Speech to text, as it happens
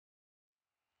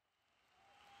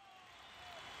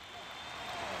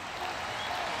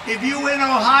if you win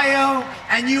Ohio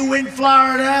and you win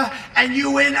Florida and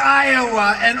you win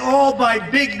Iowa, and all by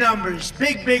big numbers,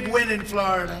 big win in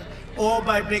Florida, all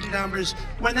by big numbers,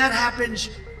 when that happens,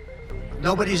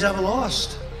 nobody's ever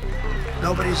lost.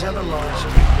 Nobody's ever lost.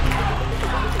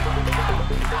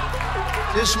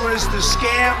 This was the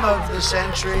scam of the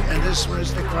century, and this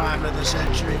was the crime of the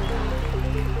century.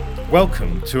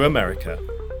 Welcome to America.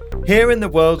 Here in the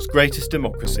world's greatest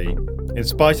democracy, in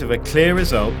spite of a clear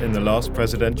result in the last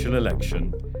presidential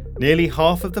election, nearly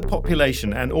half of the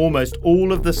population and almost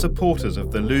all of the supporters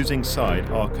of the losing side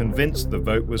are convinced the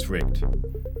vote was rigged.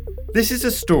 This is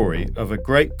a story of a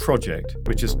great project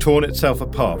which has torn itself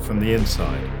apart from the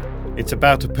inside. It's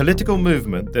about a political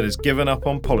movement that has given up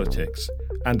on politics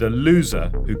and a loser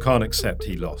who can't accept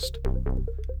he lost.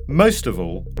 Most of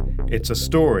all, it's a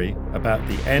story about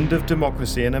the end of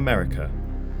democracy in America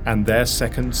and their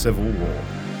second civil war.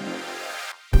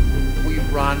 We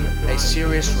run a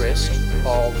serious risk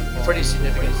of pretty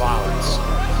significant violence.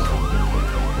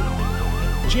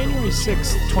 January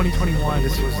 6th, 2021.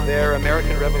 This was their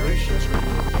American Revolution.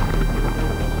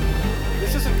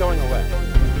 This isn't going away.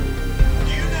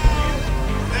 Do you know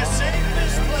the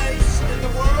safest place in the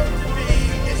world to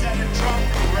be is at a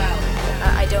Trump rally?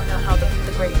 I don't know how the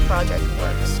Great Project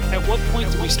works. At what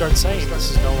point do we start saying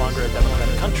this is no longer a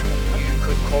democratic country? You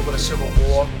could call it a civil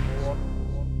war.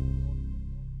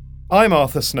 I'm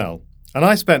Arthur Snell, and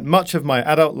I spent much of my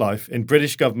adult life in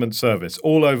British government service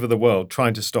all over the world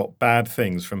trying to stop bad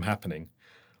things from happening.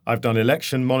 I've done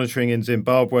election monitoring in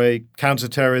Zimbabwe,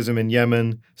 counter-terrorism in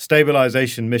Yemen,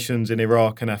 stabilisation missions in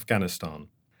Iraq and Afghanistan.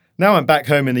 Now I'm back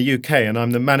home in the UK and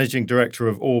I'm the managing director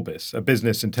of Orbis, a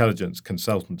business intelligence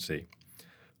consultancy.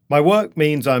 My work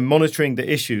means I'm monitoring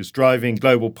the issues driving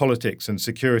global politics and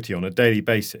security on a daily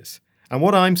basis, and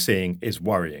what I'm seeing is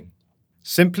worrying.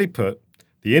 Simply put,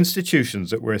 the institutions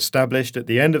that were established at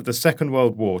the end of the Second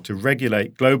World War to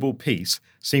regulate global peace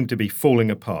seem to be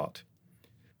falling apart.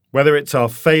 Whether it's our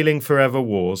failing forever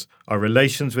wars, our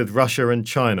relations with Russia and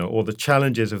China, or the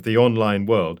challenges of the online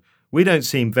world, we don't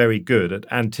seem very good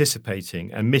at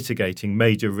anticipating and mitigating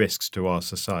major risks to our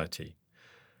society.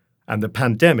 And the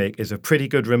pandemic is a pretty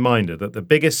good reminder that the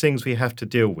biggest things we have to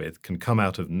deal with can come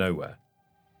out of nowhere.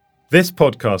 This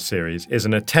podcast series is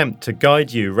an attempt to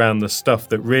guide you around the stuff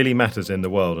that really matters in the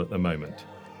world at the moment.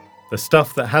 The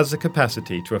stuff that has the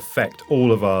capacity to affect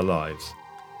all of our lives.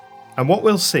 And what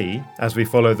we'll see as we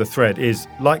follow the thread is,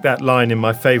 like that line in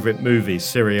my favourite movie,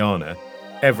 Syriana,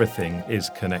 everything is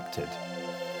connected.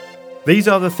 These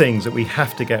are the things that we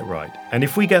have to get right, and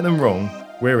if we get them wrong,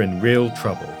 we're in real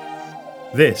trouble.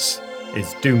 This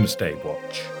is Doomsday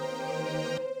Watch.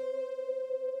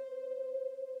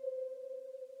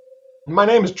 My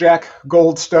name is Jack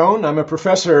Goldstone. I'm a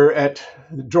professor at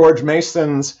George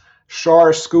Mason's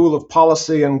Schar School of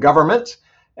Policy and Government,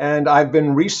 and I've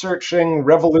been researching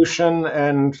revolution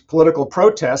and political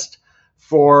protest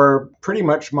for pretty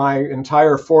much my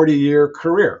entire 40-year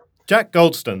career. Jack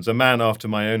Goldstone's a man after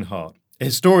my own heart. A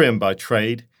historian by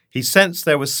trade, he sensed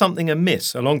there was something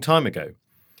amiss a long time ago.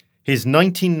 His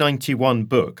 1991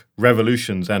 book,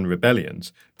 Revolutions and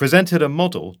Rebellions, presented a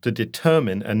model to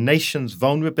determine a nation's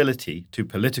vulnerability to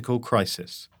political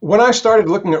crisis. When I started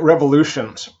looking at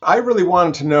revolutions, I really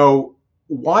wanted to know,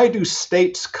 why do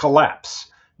states collapse?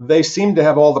 They seem to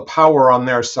have all the power on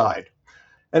their side.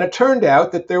 And it turned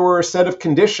out that there were a set of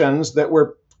conditions that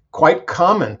were quite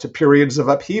common to periods of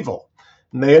upheaval.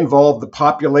 And they involved the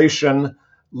population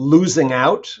losing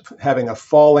out, having a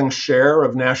falling share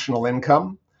of national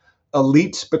income,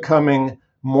 elites becoming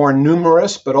more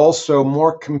numerous, but also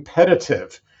more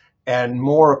competitive and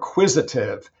more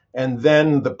acquisitive, and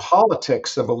then the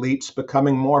politics of elites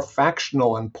becoming more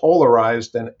factional and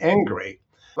polarized and angry.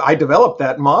 I developed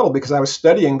that model because I was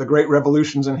studying the great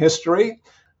revolutions in history.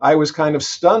 I was kind of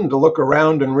stunned to look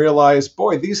around and realize,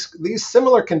 boy, these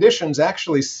similar conditions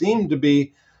actually seem to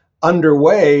be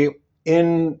underway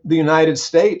in the United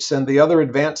States and the other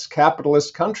advanced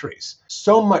capitalist countries.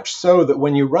 So much so that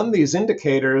when you run these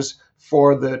indicators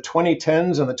for the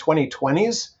 2010s and the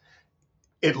 2020s,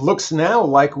 it looks now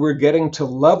like we're getting to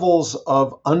levels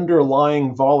of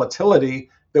underlying volatility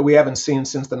that we haven't seen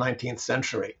since the 19th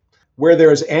century. Where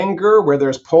there's anger, where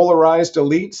there's polarized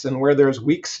elites, and where there's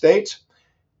weak states,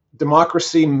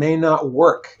 democracy may not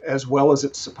work as well as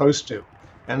it's supposed to.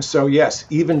 And so, yes,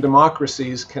 even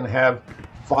democracies can have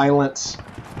violence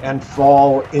and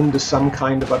fall into some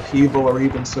kind of upheaval or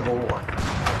even civil war.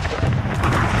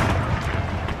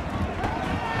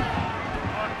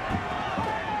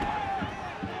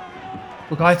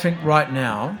 Look, I think right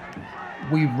now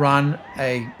we run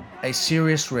a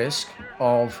serious risk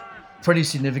of pretty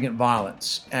significant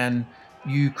violence. And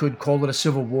You could call it a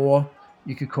civil war.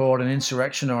 You could call it an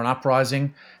insurrection or an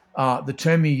uprising. The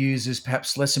term you use is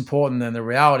perhaps less important than the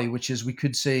reality, which is we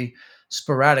could see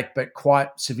sporadic but quite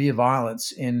severe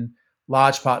violence in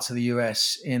large parts of the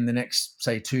US in the next,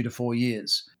 say, 2 to 4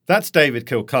 years. That's David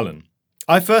Kilcullen.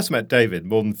 I first met David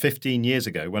more than 15 years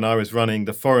ago when I was running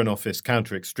the Foreign Office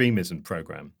Counter-Extremism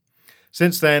programme.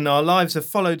 Since then, our lives have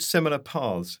followed similar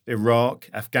paths: Iraq,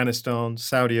 Afghanistan,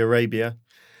 Saudi Arabia.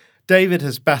 David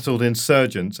has battled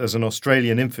insurgents as an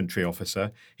Australian infantry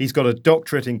officer. He's got a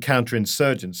doctorate in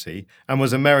counterinsurgency and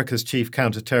was America's chief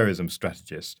counterterrorism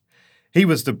strategist. He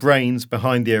was the brains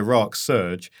behind the Iraq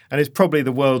surge and is probably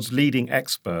the world's leading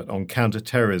expert on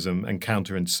counterterrorism and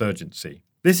counterinsurgency.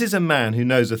 This is a man who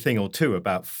knows a thing or two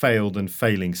about failed and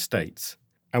failing states.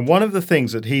 And one of the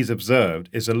things that he's observed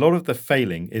is a lot of the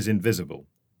failing is invisible.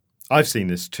 I've seen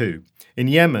this too. In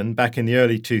Yemen, back in the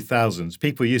early 2000s,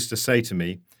 people used to say to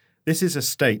me, "This is a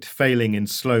state failing in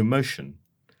slow motion."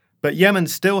 But Yemen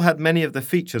still had many of the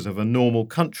features of a normal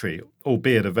country,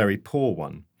 albeit a very poor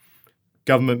one.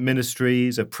 Government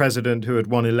ministries, a president who had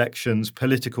won elections,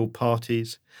 political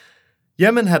parties.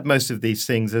 Yemen had most of these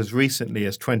things as recently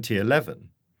as 2011.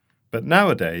 But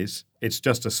nowadays, it's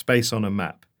just a space on a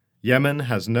map. Yemen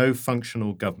has no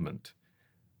functional government.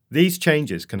 These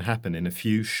changes can happen in a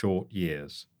few short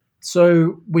years.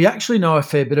 So we actually know a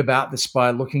fair bit about this by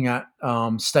looking at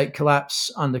state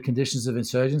collapse under conditions of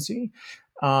insurgency.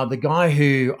 The guy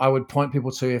who I would point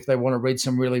people to if they want to read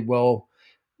some really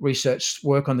well-researched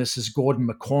work on this is Gordon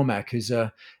McCormack, who's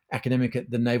an academic at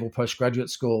the Naval Postgraduate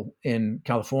School in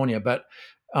California. But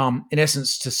in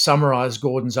essence, to summarize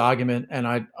Gordon's argument, and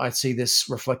I see this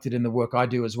reflected in the work I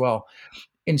do as well,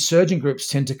 insurgent groups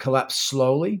tend to collapse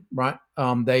slowly, right?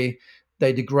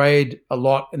 They degrade a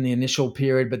lot in the initial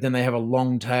period, but then they have a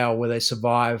long tail where they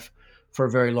survive for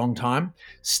a very long time.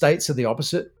 States are the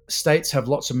opposite. States have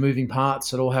lots of moving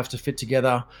parts that all have to fit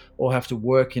together, all have to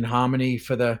work in harmony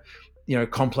for the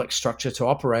complex structure to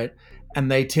operate,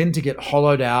 and they tend to get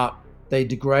hollowed out. They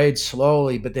degrade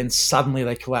slowly, but then suddenly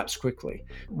they collapse quickly.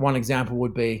 One example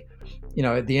would be,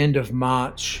 at the end of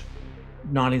March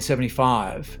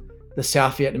 1975, the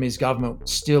South Vietnamese government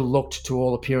still looked to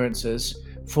all appearances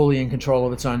fully in control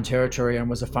of its own territory and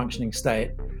was a functioning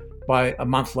state. By a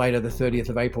month later, the 30th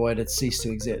of April, it had ceased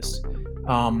to exist.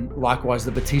 Likewise,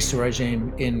 the Batista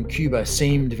regime in Cuba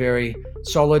seemed very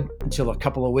solid until a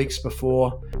couple of weeks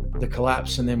before the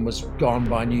collapse, and then was gone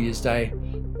by New Year's Day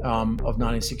of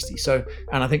 1960.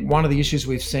 And I think one of the issues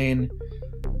we've seen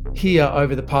here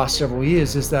over the past several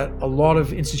years is that a lot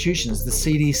of institutions, the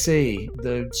CDC,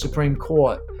 the Supreme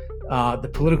Court, the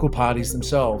political parties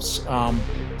themselves,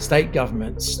 state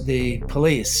governments, the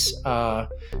police,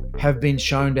 have been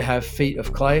shown to have feet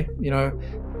of clay,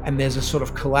 and there's a sort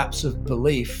of collapse of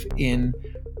belief in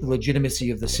the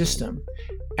legitimacy of the system.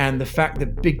 And the fact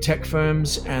that big tech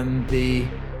firms and the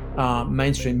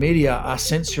mainstream media are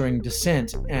censoring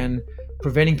dissent and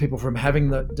preventing people from having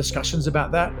the discussions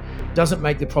about that doesn't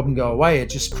make the problem go away. It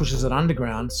just pushes it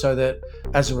underground, so that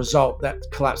as a result, that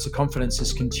collapse of confidence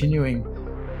is continuing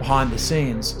behind the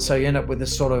scenes. So you end up with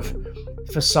this sort of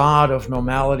facade of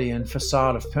normality and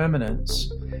facade of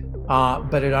permanence,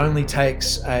 but it only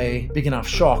takes a big enough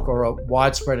shock or a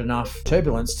widespread enough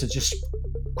turbulence to just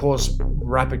cause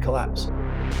rapid collapse.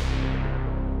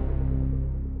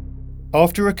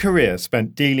 After a career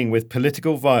spent dealing with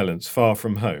political violence far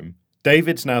from home,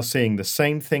 David's now seeing the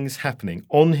same things happening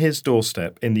on his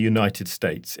doorstep in the United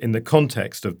States in the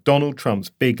context of Donald Trump's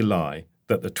big lie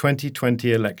that the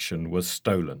 2020 election was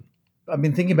stolen. I've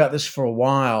been thinking about this for a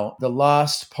while. The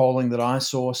last polling that I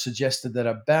saw suggested that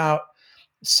about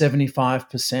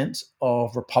 75%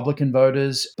 of Republican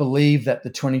voters believe that the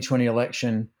 2020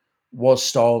 election was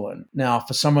stolen. Now,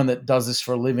 for someone that does this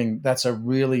for a living, that's a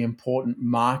really important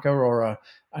marker or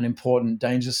an important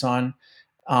danger sign.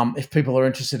 If people are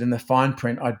interested in the fine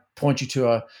print, I'd point you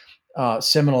to a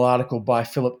seminal article by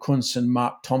Philip Kuntz and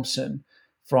Mark Thompson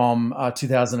from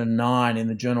 2009 in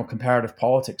the journal Comparative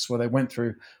Politics, where they went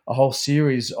through a whole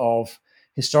series of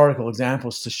historical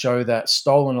examples to show that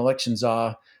stolen elections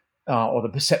are, or the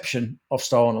perception of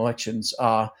stolen elections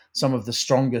are, some of the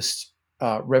strongest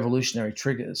revolutionary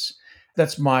triggers.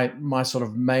 That's my sort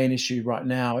of main issue right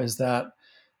now, is that,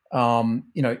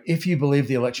 if you believe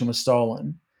the election was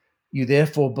stolen, you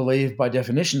therefore believe by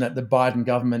definition that the Biden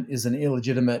government is an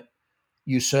illegitimate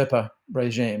usurper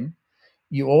regime.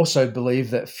 You also believe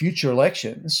that future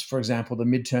elections, for example, the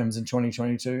midterms in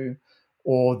 2022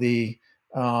 or the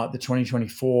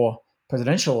 2024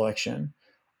 presidential election,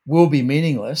 will be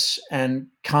meaningless and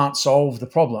can't solve the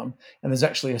problem. And there's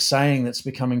actually a saying that's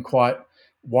becoming quite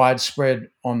widespread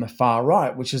on the far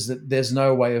right, which is that there's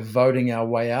no way of voting our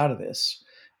way out of this.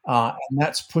 And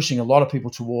that's pushing a lot of people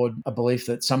toward a belief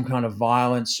that some kind of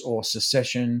violence or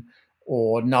secession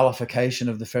or nullification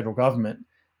of the federal government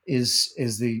is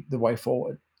the way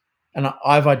forward. And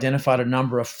I've identified a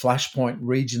number of flashpoint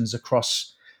regions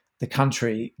across the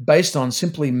country based on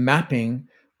simply mapping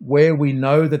where we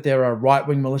know that there are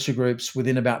right-wing militia groups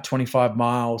within about 25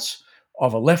 miles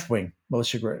of a left-wing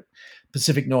militia group.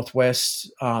 Pacific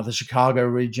Northwest, the Chicago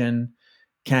region,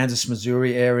 Kansas,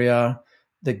 Missouri area,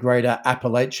 the greater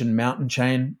Appalachian mountain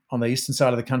chain on the eastern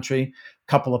side of the country,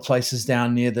 a couple of places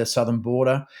down near the southern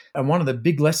border. And one of the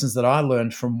big lessons that I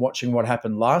learned from watching what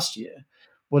happened last year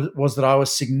was that I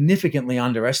was significantly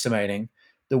underestimating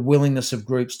the willingness of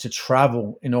groups to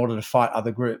travel in order to fight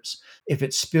other groups. If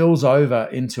it spills over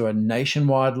into a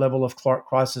nationwide level of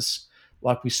crisis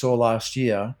like we saw last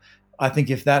year, I think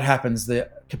if that happens, the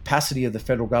capacity of the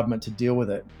federal government to deal with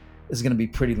it is going to be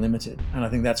pretty limited. And I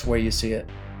think that's where you see it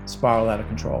spiral out of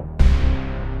control.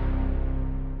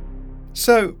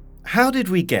 So, how did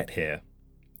we get here?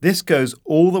 This goes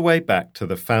all the way back to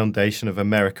the foundation of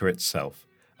America itself,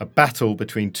 a battle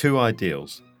between two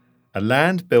ideals: a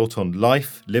land built on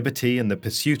life, liberty, and the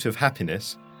pursuit of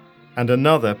happiness, and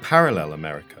another parallel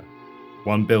America,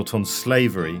 one built on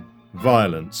slavery,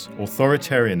 violence,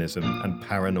 authoritarianism, and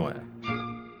paranoia.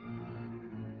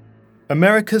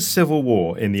 America's Civil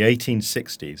War in the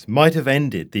 1860s might have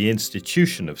ended the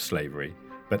institution of slavery,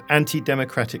 but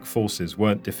anti-democratic forces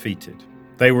weren't defeated.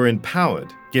 They were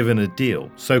empowered, given a deal.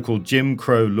 So-called Jim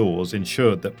Crow laws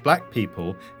ensured that black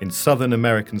people in Southern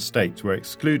American states were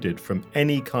excluded from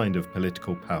any kind of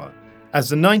political power. As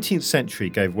the 19th century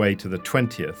gave way to the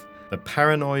 20th, the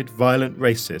paranoid, violent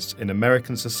racists in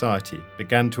American society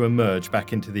began to emerge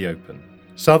back into the open.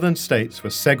 Southern states were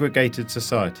segregated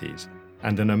societies,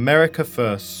 and an America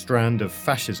First strand of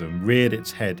fascism reared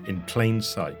its head in plain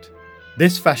sight.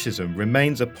 This fascism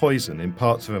remains a poison in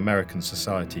parts of American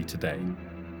society today.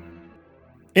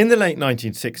 In the late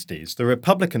 1960s, the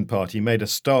Republican Party made a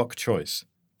stark choice,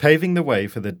 paving the way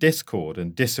for the discord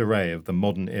and disarray of the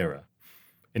modern era.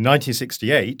 In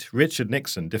 1968, Richard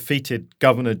Nixon defeated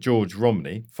Governor George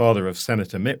Romney, father of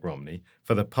Senator Mitt Romney,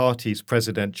 for the party's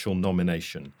presidential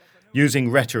nomination,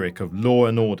 using rhetoric of law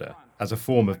and order as a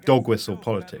form of dog-whistle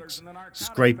politics,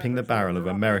 scraping the barrel of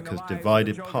America's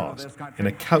divided past in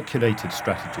a calculated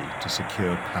strategy to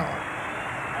secure power.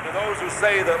 And to those who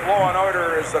say that law and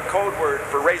order is a code word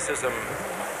for racism,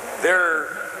 there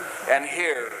and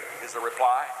here is the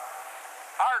reply.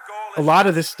 A lot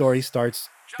of this story starts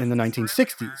in the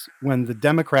 1960s, when the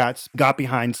Democrats got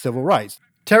behind civil rights.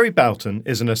 Terry Boughton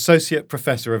is an associate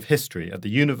professor of history at the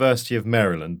University of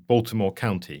Maryland, Baltimore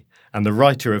County, and the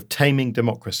writer of Taming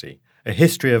Democracy, A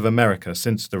History of America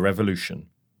Since the Revolution.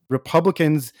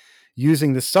 Republicans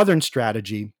using the Southern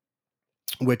strategy,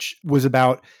 which was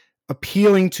about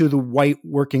appealing to the white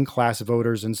working class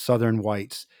voters and Southern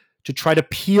whites to try to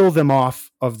peel them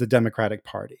off of the Democratic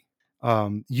Party.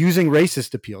 Using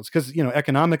racist appeals, because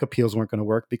economic appeals weren't going to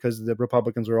work because the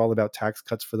Republicans were all about tax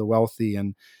cuts for the wealthy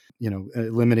and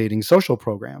eliminating social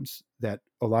programs that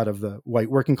a lot of the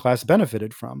white working class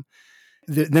benefited from.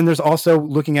 Then there's also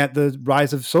looking at the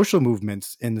rise of social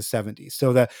movements in the 70s.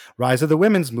 So the rise of the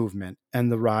women's movement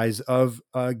and the rise of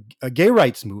a gay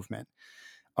rights movement.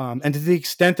 And to the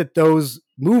extent that those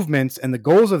movements and the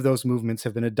goals of those movements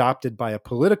have been adopted by a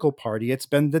political party, it's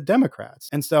been the Democrats.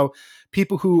 And so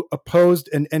people who opposed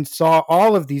and saw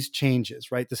all of these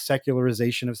changes, right? The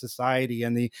secularization of society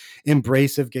and the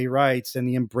embrace of gay rights and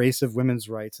the embrace of women's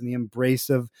rights and the embrace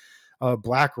of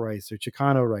Black rights or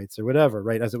Chicano rights or whatever,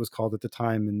 right? As it was called at the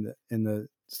time in the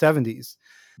 70s,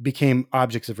 became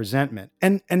objects of resentment.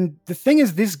 And the thing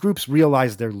is, these groups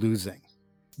realize they're losing.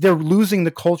 They're losing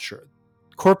the culture.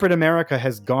 Corporate America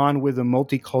has gone with a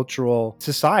multicultural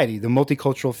society, the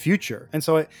multicultural future. And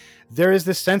so there is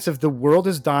this sense of the world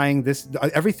is dying,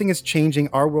 everything is changing,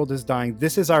 our world is dying,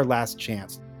 this is our last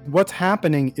chance. What's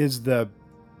happening is the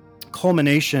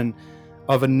culmination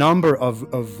of a number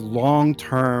of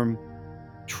long-term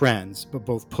trends, but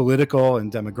both political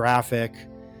and demographic,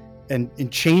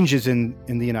 and changes in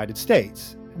the United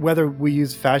States. Whether we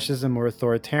use fascism or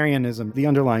authoritarianism, the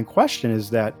underlying question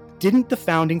is that didn't the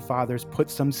founding fathers put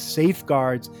some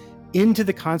safeguards into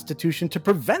the Constitution to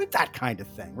prevent that kind of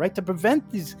thing, right? To prevent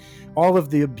all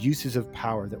of the abuses of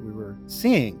power that we were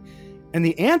seeing. And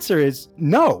the answer is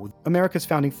no. America's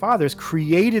founding fathers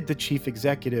created the chief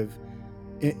executive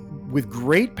with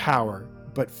great power,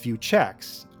 but few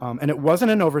checks. And it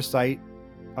wasn't an oversight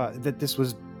that this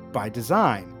was by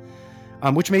design.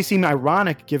 which may seem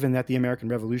ironic given that the American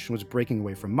Revolution was breaking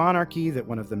away from monarchy, that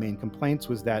one of the main complaints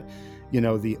was that,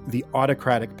 the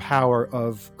autocratic power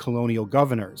of colonial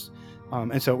governors.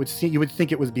 And so you would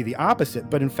think it would be the opposite,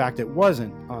 but in fact it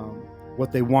wasn't.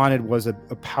 What they wanted was a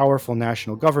powerful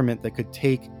national government that could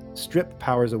strip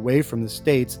powers away from the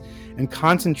states and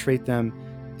concentrate them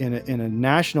in a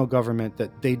national government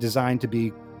that they designed to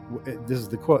be, this is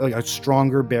the quote, like a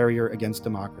stronger barrier against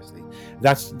democracy.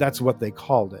 That's what they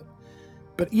called it.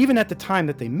 But even at the time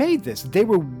that they made this, they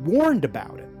were warned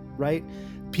about it, right?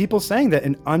 People saying that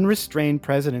an unrestrained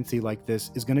presidency like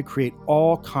this is going to create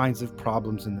all kinds of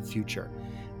problems in the future.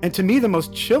 And to me, the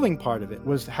most chilling part of it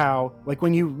was how, like,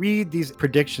 when you read these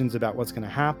predictions about what's going to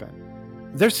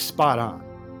happen, they're spot on.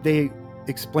 They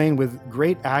explain with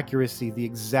great accuracy the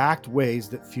exact ways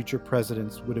that future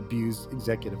presidents would abuse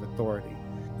executive authority.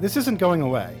 This isn't going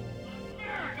away.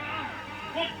 America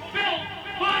was built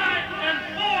by and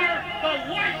for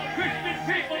the white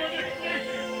Christian people of this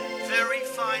nation. Very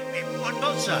fine people on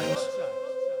both sides.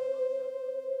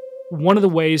 One of the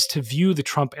ways to view the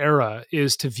Trump era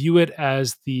is to view it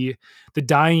as the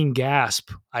dying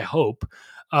gasp, I hope,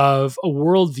 of a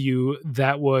worldview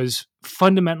that was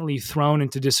fundamentally thrown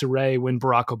into disarray when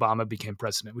Barack Obama became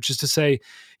president, which is to say,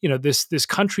 this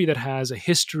country that has a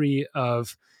history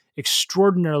of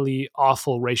extraordinarily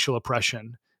awful racial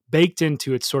oppression baked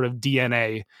into its sort of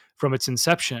DNA from its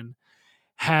inception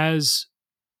has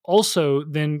also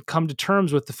then come to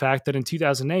terms with the fact that in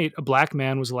 2008, a black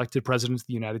man was elected president of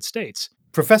the United States.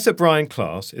 Professor Brian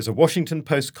Klaas is a Washington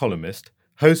Post columnist,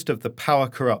 host of the Power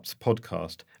Corrupts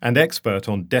podcast, and expert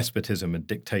on despotism and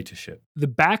dictatorship. The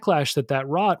backlash that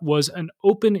wrought was an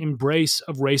open embrace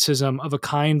of racism of a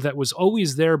kind that was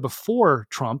always there before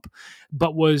Trump,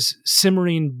 but was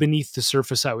simmering beneath the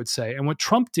surface, I would say. And what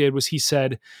Trump did was he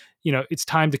said, it's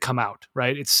time to come out,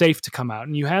 right? It's safe to come out.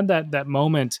 And you had that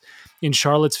moment in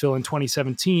Charlottesville in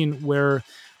 2017 where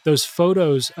those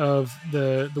photos of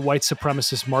the white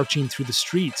supremacists marching through the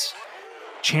streets,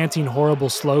 chanting horrible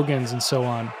slogans and so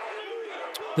on.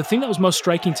 The thing that was most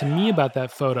striking to me about that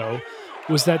photo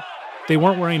was that they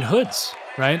weren't wearing hoods,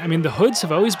 right? I mean, the hoods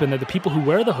have always been there. The people who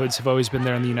wear the hoods have always been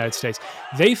there in the United States.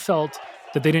 They felt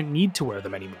that they didn't need to wear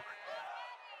them anymore.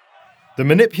 The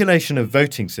manipulation of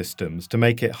voting systems to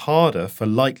make it harder for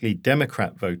likely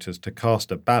Democrat voters to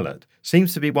cast a ballot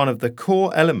seems to be one of the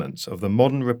core elements of the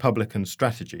modern Republican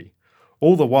strategy,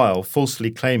 all the while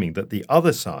falsely claiming that the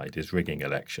other side is rigging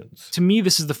elections. To me,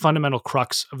 this is the fundamental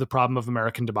crux of the problem of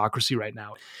American democracy right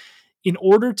now. In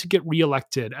order to get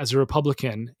reelected as a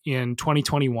Republican in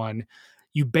 2021,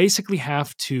 you basically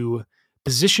have to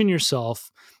position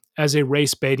yourself as a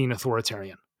race-baiting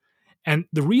authoritarian. And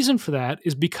the reason for that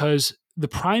is because the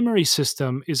primary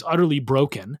system is utterly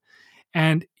broken,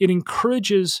 and it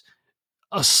encourages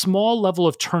a small level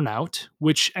of turnout,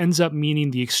 which ends up meaning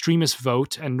the extremists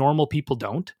vote and normal people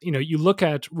don't. You look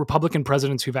at Republican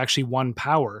presidents who've actually won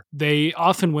power, they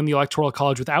often win the Electoral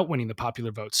College without winning the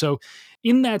popular vote. So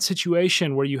in that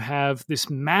situation where you have this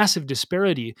massive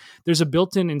disparity, there's a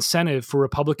built-in incentive for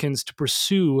Republicans to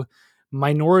pursue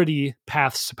minority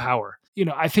paths to power.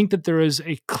 I think that there is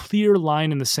a clear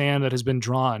line in the sand that has been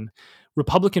drawn.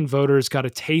 Republican voters got a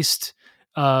taste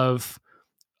of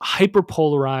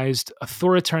hyperpolarized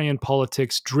authoritarian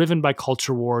politics driven by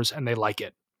culture wars, and they like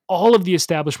it. All of the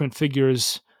establishment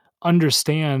figures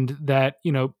understand that,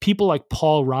 people like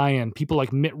Paul Ryan, people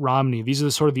like Mitt Romney, these are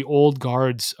the sort of the old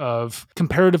guards of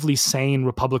comparatively sane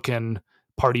Republican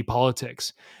Party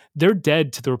politics. They're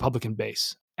dead to the Republican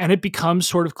base. And it becomes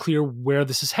sort of clear where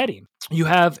this is heading. You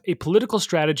have a political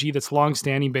strategy that's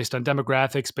longstanding based on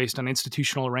demographics, based on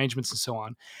institutional arrangements, and so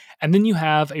on. And then you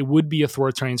have a would-be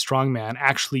authoritarian strongman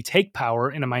actually take power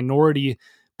in a minority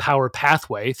power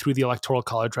pathway through the Electoral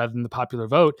College rather than the popular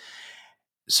vote.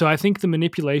 So I think the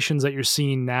manipulations that you're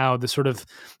seeing now, this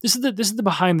is the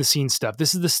behind-the-scenes stuff.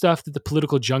 This is the stuff that the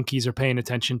political junkies are paying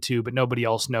attention to, but nobody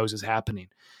else knows is happening.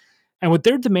 And what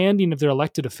they're demanding of their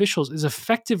elected officials is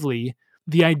effectively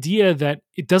the idea that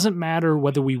it doesn't matter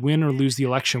whether we win or lose the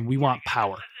election, we want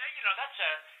power.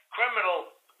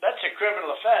 That's a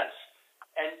criminal offense.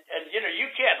 And you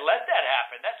can't let that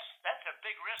happen. That's a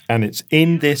big risk. And it's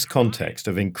in this context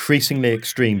of increasingly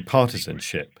extreme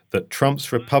partisanship that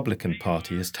Trump's Republican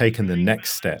Party has taken the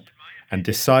next step and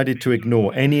decided to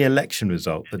ignore any election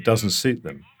result that doesn't suit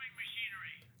them.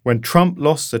 When Trump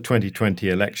lost the 2020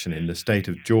 election in the state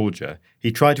of Georgia, he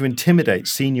tried to intimidate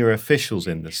senior officials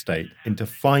in the state into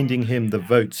finding him the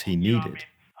votes he needed.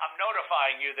 I'm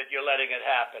notifying you that you're letting it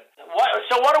happen.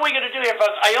 So what are we going to do here,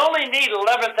 folks? I only need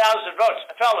 11,000 votes.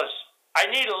 Fellas, I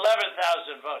need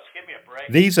 11,000 votes. Give me a break.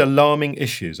 These alarming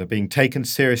issues are being taken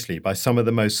seriously by some of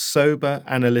the most sober,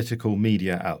 analytical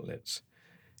media outlets.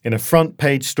 In a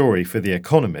front-page story for The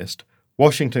Economist,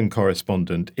 Washington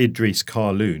correspondent Idris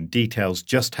Karloon details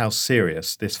just how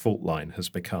serious this fault line has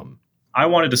become. I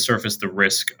wanted to surface the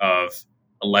risk of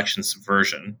election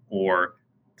subversion, or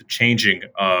the changing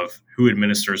of who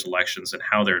administers elections and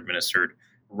how they're administered,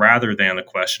 rather than the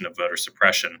question of voter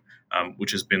suppression,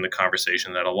 which has been the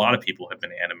conversation that a lot of people have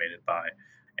been animated by.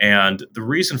 And the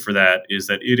reason for that is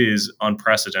that it is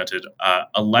unprecedented.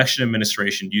 Election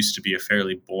administration used to be a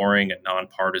fairly boring and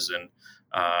nonpartisan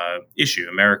issue.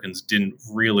 Americans didn't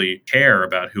really care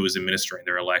about who was administering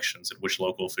their elections and which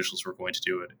local officials were going to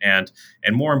do it. And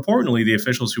more importantly, the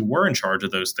officials who were in charge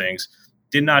of those things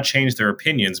did not change their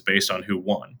opinions based on who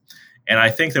won. And I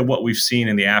think that what we've seen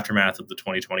in the aftermath of the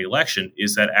 2020 election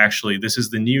is that actually this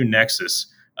is the new nexus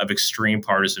of extreme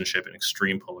partisanship and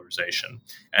extreme polarization.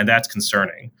 And that's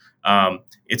concerning.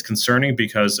 It's concerning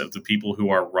because of the people who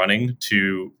are running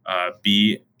to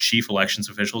be chief elections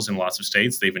officials in lots of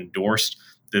states. They've endorsed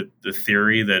the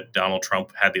theory that Donald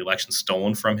Trump had the election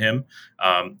stolen from him.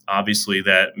 Obviously,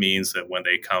 that means that when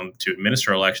they come to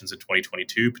administer elections in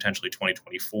 2022, potentially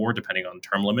 2024, depending on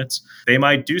term limits, they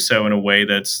might do so in a way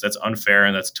that's unfair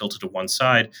and that's tilted to one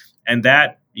side. And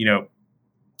that,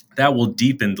 that will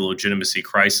deepen the legitimacy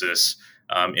crisis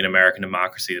in American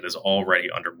democracy that is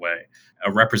already underway. A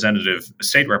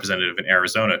state representative in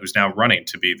Arizona, who's now running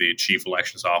to be the chief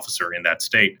elections officer in that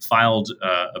state, filed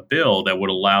a bill that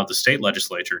would allow the state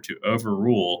legislature to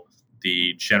overrule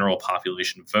the general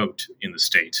population vote in the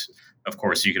state. Of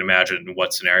course, you can imagine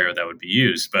what scenario that would be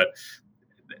used, but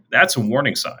that's a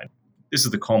warning sign. This is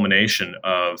the culmination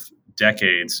of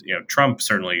decades. Trump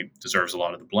certainly deserves a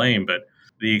lot of the blame, but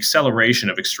the acceleration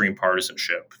of extreme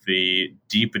partisanship, the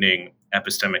deepening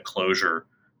epistemic closure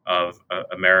of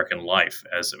American life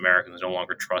as Americans no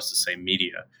longer trust the same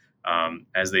media,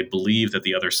 as they believe that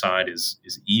the other side is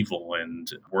evil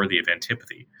and worthy of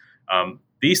antipathy.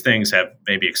 These things have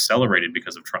maybe accelerated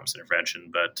because of Trump's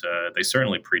intervention, but they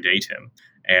certainly predate him.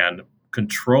 And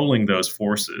controlling those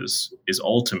forces is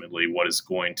ultimately what is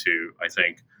going to, I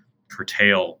think,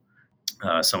 curtail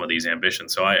some of these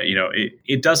ambitions. So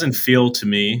it doesn't feel to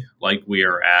me like we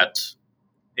are at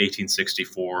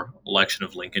 1864 election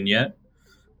of Lincoln yet,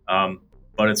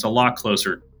 but it's a lot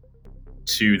closer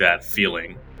to that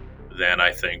feeling than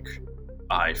I think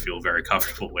I feel very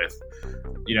comfortable with.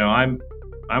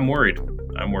 I'm worried.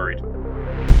 I'm worried.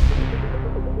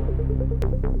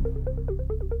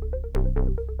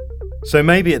 So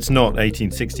maybe it's not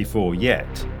 1864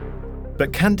 yet,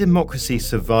 but can democracy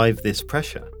survive this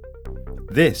pressure?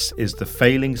 This is the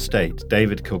failing state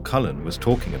David Kilcullen was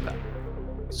talking about.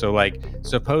 So,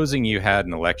 supposing you had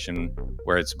an election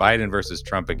where it's Biden versus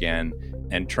Trump again,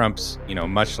 and Trump's,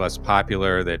 much less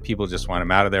popular, that people just want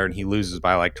him out of there, and he loses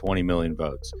by 20 million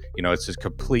votes. It's a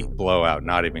complete blowout,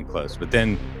 not even close. But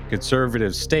then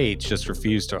conservative states just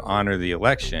refuse to honor the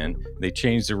election. They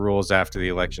change the rules after the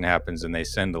election happens, and they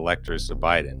send electors to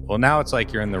Biden. Well, now it's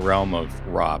like you're in the realm of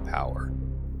raw power.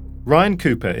 Ryan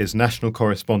Cooper is national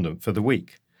correspondent for The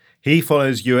Week. He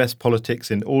follows US politics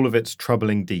in all of its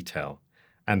troubling detail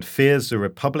and fears the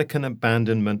Republican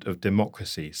abandonment of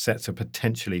democracy sets a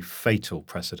potentially fatal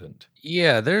precedent.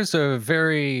 Yeah, there's a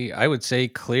very, I would say,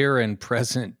 clear and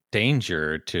present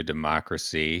danger to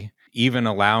democracy. Even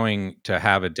allowing to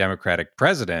have a Democratic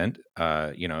president,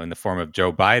 in the form of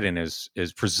Joe Biden,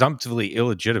 is presumptively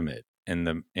illegitimate in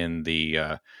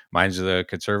the minds of the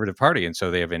conservative party, and so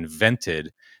they have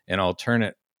invented an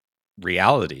alternate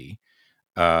reality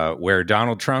where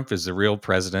Donald Trump is the real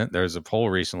president. There's a poll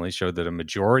recently showed that a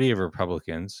majority of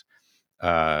Republicans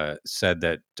said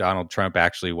that Donald Trump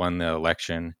actually won the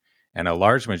election, and a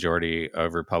large majority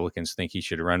of Republicans think he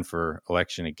should run for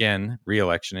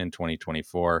re-election in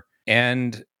 2024.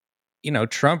 And,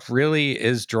 Trump really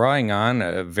is drawing on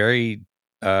a very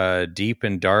deep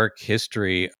and dark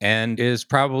history and is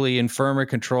probably in firmer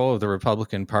control of the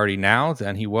Republican Party now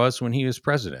than he was when he was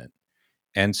president.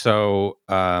 And so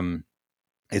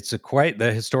it's quite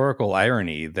the historical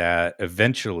irony that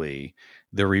eventually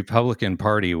the Republican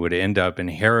Party would end up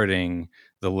inheriting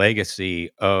the legacy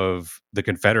of the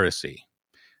Confederacy,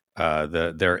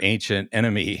 their ancient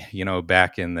enemy,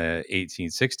 back in the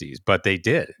 1860s. But they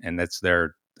did, and that's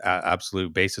their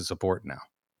absolute base of support now.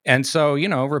 And so,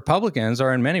 Republicans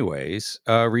are in many ways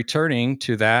returning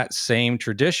to that same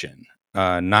tradition,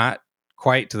 not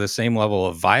quite to the same level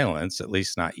of violence, at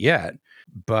least not yet.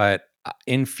 But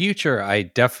in future, I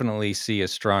definitely see a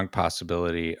strong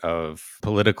possibility of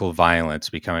political violence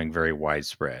becoming very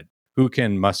widespread. who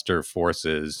can muster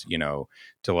forces,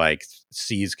 to like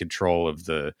seize control of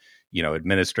the,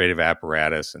 administrative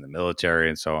apparatus and the military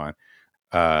and so on.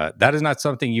 That is not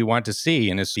something you want to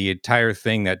see. And it's the entire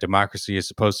thing that democracy is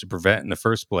supposed to prevent in the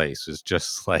first place, is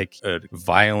just like a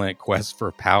violent quest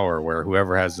for power where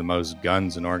whoever has the most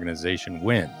guns and organization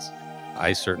wins.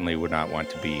 I certainly would not want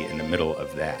to be in the middle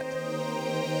of that.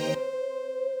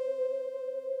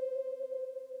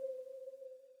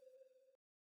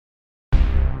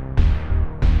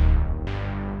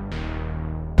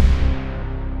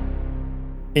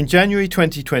 In January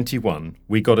 2021,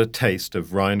 we got a taste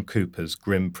of Ryan Cooper's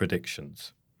grim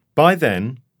predictions. By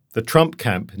then, the Trump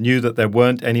camp knew that there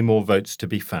weren't any more votes to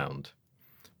be found.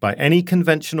 By any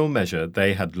conventional measure,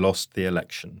 they had lost the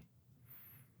election.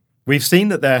 We've seen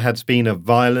that there has been a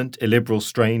violent, illiberal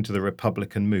strain to the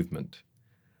Republican movement.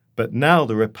 But now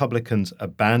the Republicans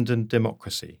abandoned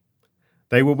democracy.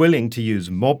 They were willing to use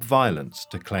mob violence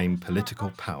to claim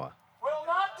political power. Will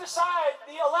not decide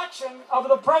the election of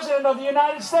the President of the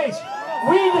United States.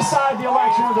 We decide the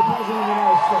election of the President of the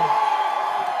United States.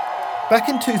 Back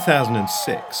in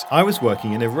 2006, I was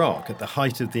working in Iraq at the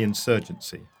height of the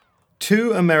insurgency.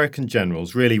 2 American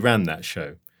generals really ran that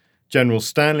show, General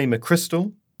Stanley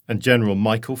McChrystal and General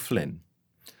Michael Flynn.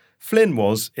 Flynn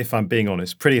was, if I'm being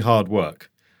honest, pretty hard work.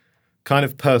 Kind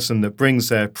of person that brings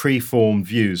their pre-formed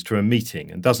views to a meeting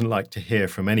and doesn't like to hear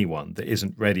from anyone that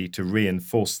isn't ready to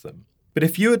reinforce them. But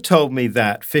if you had told me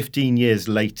that 15 years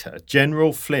later,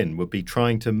 General Flynn would be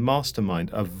trying to mastermind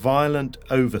a violent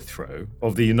overthrow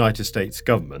of the United States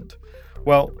government,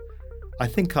 well, I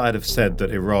think I'd have said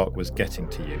that Iraq was getting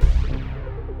to you.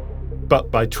 But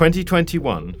by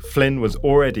 2021, Flynn was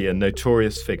already a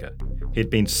notorious figure. He'd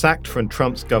been sacked from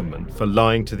Trump's government for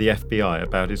lying to the FBI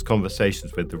about his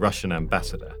conversations with the Russian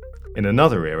ambassador. In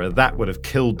another era, that would have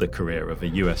killed the career of a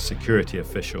US security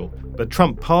official, but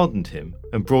Trump pardoned him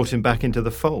and brought him back into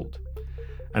the fold.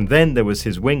 And then there was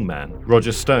his wingman,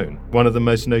 Roger Stone, one of the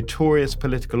most notorious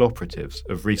political operatives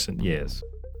of recent years.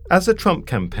 As the Trump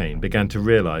campaign began to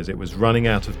realize it was running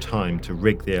out of time to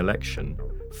rig the election,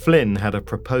 Flynn had a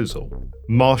proposal: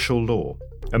 martial law,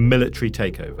 a military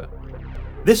takeover.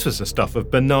 This was the stuff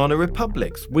of banana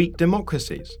republics, weak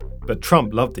democracies, but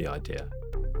Trump loved the idea.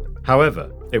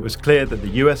 However, it was clear that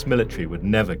the US military would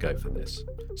never go for this.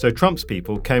 So Trump's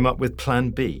people came up with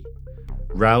Plan B: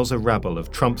 rouse a rabble of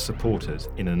Trump supporters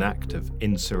in an act of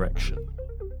insurrection.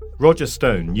 Roger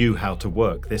Stone knew how to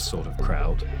work this sort of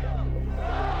crowd.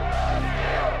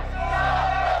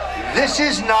 This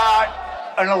is not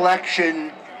an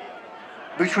election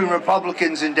between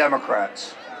Republicans and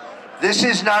Democrats. This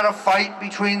is not a fight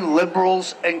between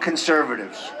liberals and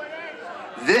conservatives.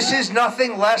 This is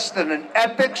nothing less than an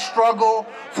epic struggle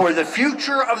for the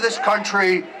future of this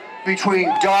country between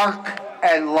dark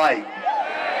and light,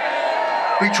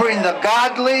 between the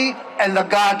godly and the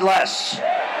godless,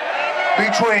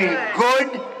 between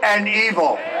good and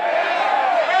evil.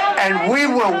 And we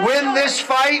will win this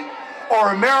fight,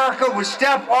 or America would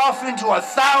step off into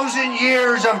 1,000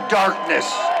 years of darkness.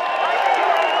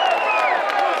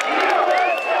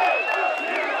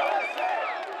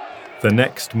 The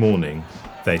next morning,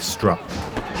 they struck.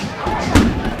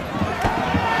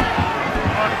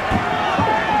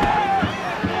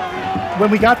 When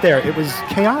we got there, it was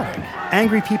chaotic.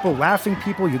 Angry people, laughing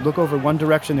people. You'd look over one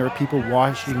direction, there were people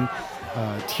washing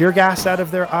tear gas out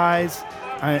of their eyes.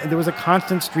 There was a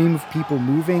constant stream of people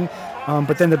moving,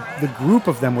 but then the group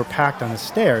of them were packed on the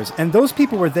stairs. And those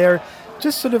people were there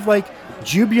just sort of like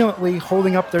jubilantly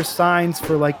holding up their signs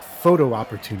for like photo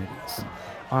opportunities.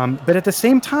 But at the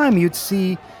same time, you'd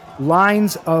see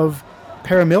lines of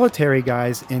paramilitary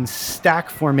guys in stack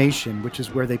formation, which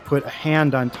is where they put a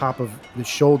hand on top of the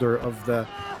shoulder of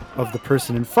the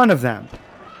person in front of them,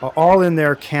 all in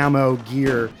their camo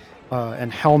gear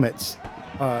and helmets.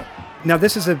 Now,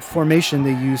 this is a formation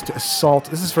they use to assault.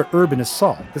 This is for urban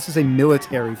assault. This is a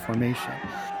military formation.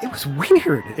 It was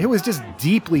weird. It was just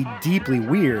deeply, deeply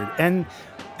weird. And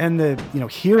the,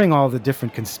 hearing all the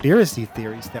different conspiracy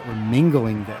theories that were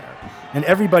mingling there. And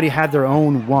everybody had their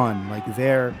own one. Like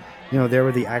there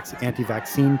were the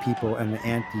anti-vaccine people and the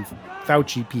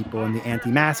anti-Fauci people and the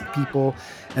anti-mask people.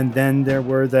 And then there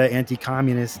were the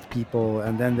anti-communist people.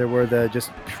 And then there were the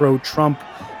just pro-Trump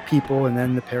people, and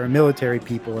then the paramilitary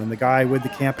people, and the guy with the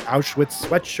Camp Auschwitz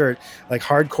sweatshirt. Like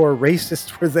hardcore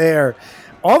racists were there.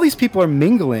 All these people are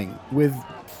mingling with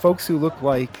folks who look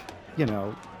like,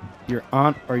 your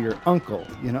aunt or your uncle.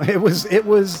 It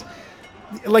was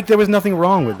like there was nothing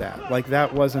wrong with that. Like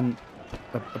that wasn't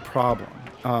a problem.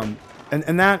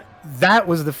 And that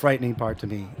was the frightening part to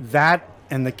me. That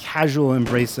and the casual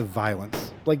embrace of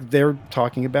violence. like they're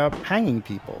talking about hanging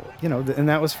people, and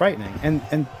that was frightening.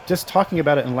 And just talking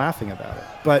about it and laughing about it.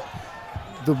 But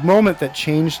the moment that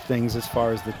changed things as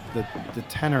far as the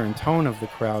tenor and tone of the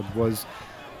crowd was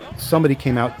somebody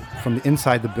came out from the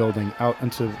inside the building out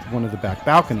into one of the back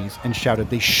balconies and shouted,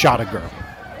 "They shot a girl."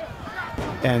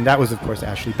 And that was, of course,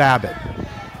 Ashley Babbitt.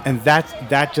 And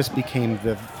that just became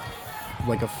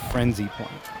like a frenzy point.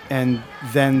 And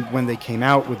then when they came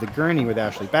out with the gurney with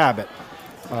Ashley Babbitt,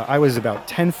 I was about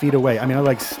 10 feet away. I mean,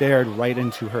 I stared right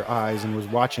into her eyes and was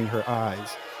watching her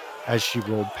eyes as she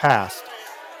rolled past.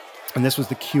 And this was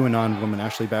the QAnon woman,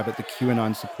 Ashley Babbitt, the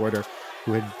QAnon supporter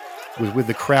who was with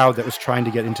the crowd that was trying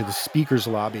to get into the speaker's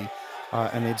lobby,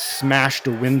 and they'd smashed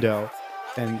a window,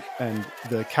 and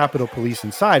the Capitol Police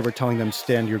inside were telling them,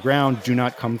 "Stand your ground, do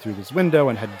not come through this window,"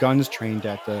 and had guns trained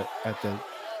at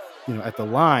the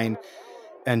line.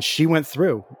 And she went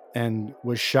through and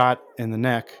was shot in the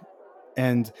neck.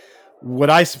 And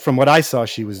from what I saw,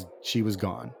 she was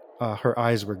gone. Her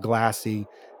eyes were glassy,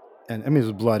 and there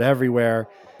was blood everywhere.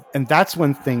 And that's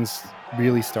when things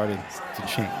really started to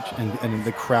change, and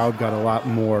the crowd got a lot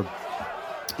more,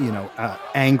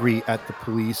 angry at the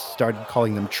police. Started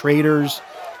calling them traitors,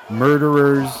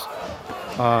 murderers,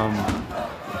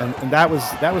 and that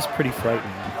was pretty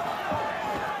frightening.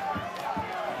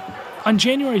 On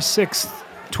January 6th,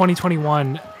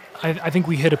 2021, I think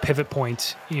we hit a pivot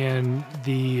point in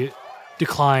the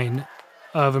decline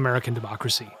of American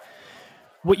democracy.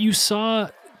 What you saw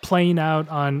playing out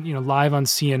on, live on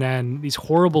CNN, these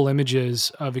horrible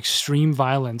images of extreme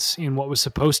violence in what was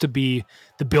supposed to be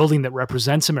the building that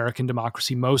represents American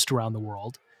democracy most around the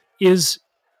world, is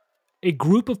a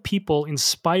group of people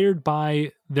inspired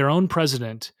by their own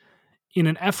president in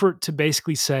an effort to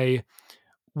basically say,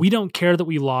 we don't care that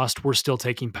we lost, we're still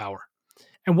taking power.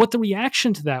 And what the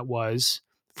reaction to that was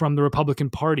from the Republican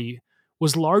Party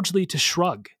was largely to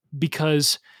shrug,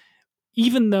 because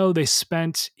even though they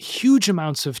spent huge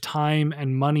amounts of time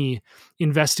and money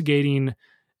investigating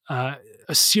a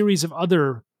series of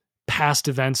other past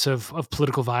events of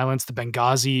political violence, the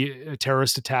Benghazi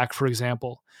terrorist attack, for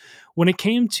example, when it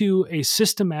came to a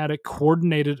systematic,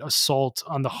 coordinated assault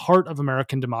on the heart of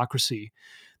American democracy,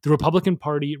 the Republican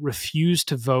Party refused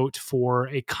to vote for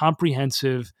a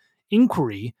comprehensive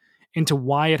inquiry into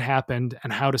why it happened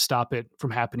and how to stop it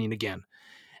from happening again.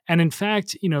 And in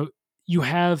fact, you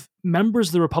have members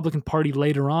of the Republican Party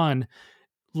later on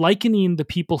likening the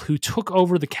people who took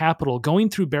over the Capitol, going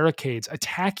through barricades,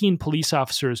 attacking police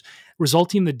officers,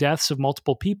 resulting in the deaths of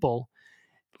multiple people,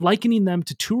 likening them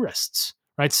to tourists,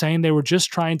 right? Saying they were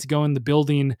just trying to go in the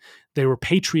building, they were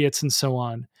patriots and so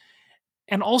on.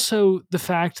 And also the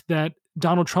fact that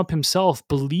Donald Trump himself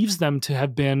believes them to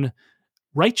have been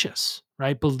righteous,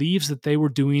 right? Believes that they were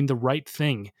doing the right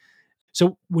thing.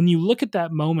 So when you look at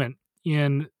that moment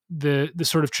in the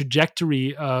sort of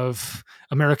trajectory of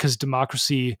America's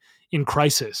democracy in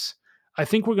crisis, I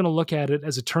think we're going to look at it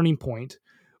as a turning point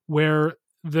where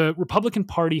the Republican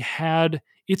Party had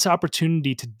its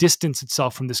opportunity to distance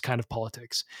itself from this kind of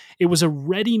politics. It was a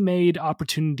ready-made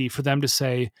opportunity for them to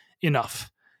say,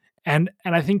 enough. And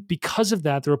I think because of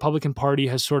that, the Republican Party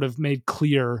has sort of made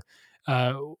clear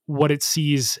what it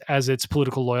sees as its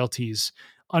political loyalties,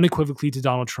 unequivocally to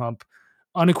Donald Trump,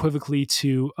 unequivocally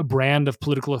to a brand of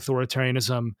political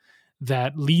authoritarianism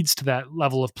that leads to that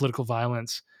level of political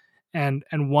violence, and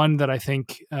one that I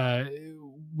think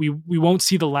we won't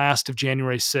see the last of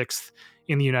January 6th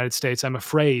in the United States. I'm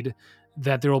afraid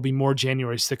that there will be more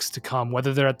January 6th to come,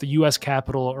 whether they're at the U.S.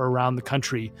 Capitol or around the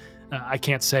country. I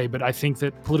can't say, but I think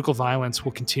that political violence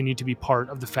will continue to be part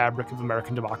of the fabric of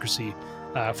American democracy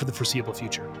for the foreseeable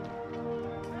future.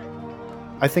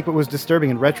 I think what was disturbing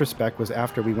in retrospect was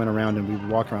after we went around and we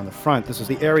walked around the front, this was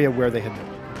the area where they had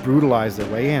brutalized their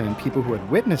way in, and people who had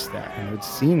witnessed that and who had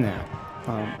seen that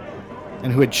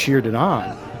and who had cheered it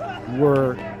on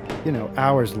were,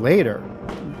 hours later,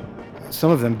 some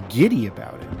of them giddy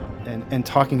about it and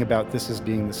talking about this as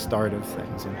being the start of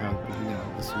things and how,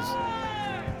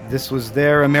 this was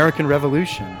their American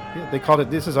Revolution. They called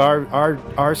it, this is our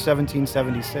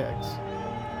 1776.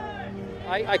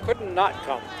 I couldn't not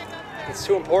come. It's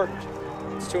too important.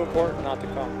 It's too important not to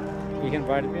come. He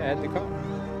invited me, I had to come.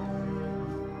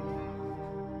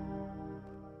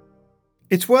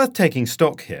 It's worth taking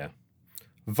stock here.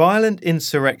 Violent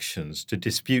insurrections to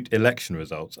dispute election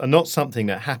results are not something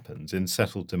that happens in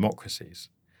settled democracies.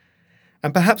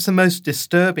 And perhaps the most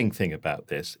disturbing thing about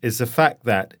this is the fact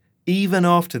that, even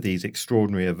after these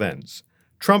extraordinary events,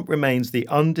 Trump remains the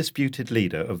undisputed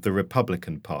leader of the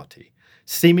Republican Party,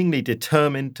 seemingly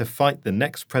determined to fight the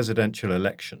next presidential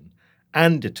election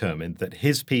and determined that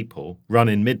his people run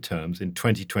in midterms in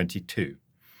 2022.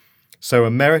 So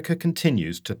America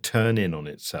continues to turn in on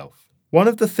itself. One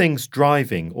of the things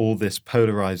driving all this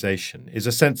polarization is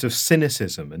a sense of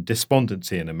cynicism and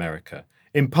despondency in America,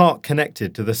 in part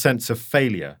connected to the sense of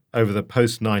failure over the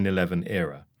post-9/11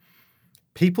 era.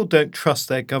 People don't trust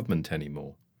their government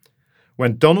anymore.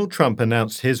 When Donald Trump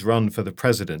announced his run for the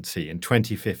presidency in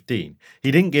 2015, he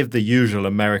didn't give the usual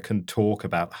American talk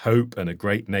about hope and a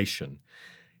great nation.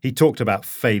 He talked about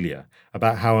failure,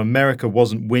 about how America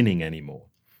wasn't winning anymore.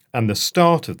 And the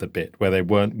start of the bit where they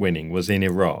weren't winning was in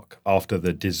Iraq after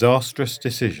the disastrous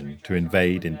decision to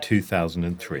invade in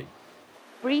 2003.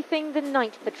 Briefing the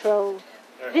Night Patrol.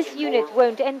 This unit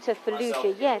won't enter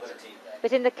Fallujah yet,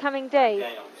 but in the coming days,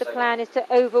 the plan is to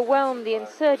overwhelm the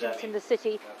insurgents in the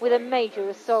city with a major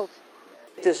assault.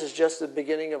 This is just the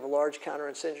beginning of a large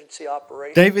counterinsurgency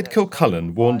operation. David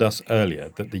Kilcullen warned us earlier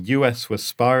that the US was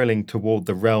spiraling toward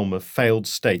the realm of failed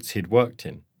states he'd worked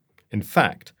in. In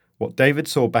fact, what David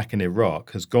saw back in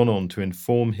Iraq has gone on to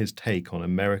inform his take on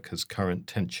America's current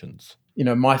tensions.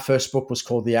 My first book was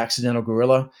called The Accidental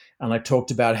Guerrilla, and I talked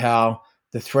about how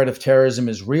the threat of terrorism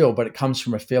is real, but it comes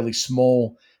from a fairly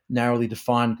small, narrowly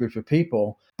defined group of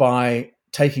people. By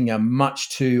taking a much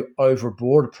too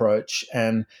overboard approach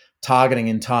and targeting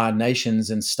entire nations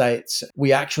and states,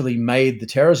 we actually made the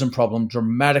terrorism problem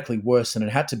dramatically worse than it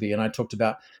had to be. And I talked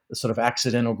about the sort of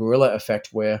accidental guerrilla effect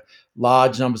where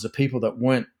large numbers of people that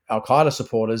weren't Al-Qaeda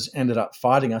supporters ended up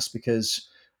fighting us because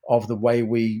of the way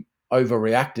we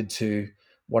overreacted to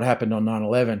what happened on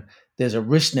 9/11. There's a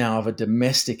risk now of a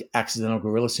domestic accidental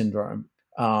guerrilla syndrome.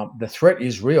 The threat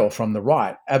is real from the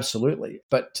right, absolutely.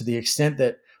 But to the extent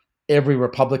that every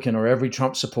Republican or every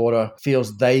Trump supporter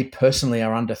feels they personally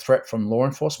are under threat from law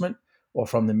enforcement or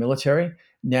from the military,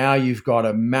 now you've got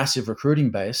a massive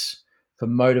recruiting base for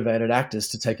motivated actors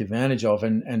to take advantage of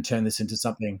and turn this into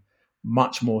something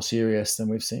much more serious than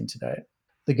we've seen today.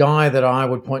 The guy that I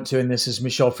would point to in this is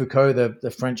Michel Foucault, the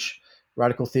French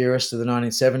radical theorist of the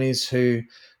 1970s, who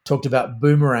talked about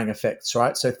boomerang effects,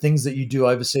 right? So things that you do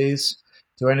overseas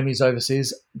to enemies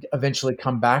overseas eventually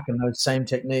come back, and those same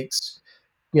techniques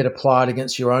get applied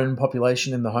against your own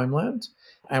population in the homeland.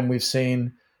 And we've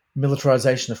seen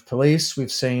militarization of police.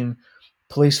 We've seen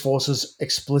police forces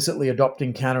explicitly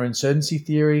adopting counterinsurgency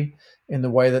theory in the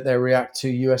way that they react to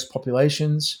US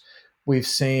populations. We've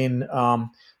seen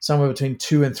somewhere between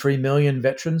 2 and 3 million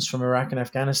veterans from Iraq and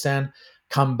Afghanistan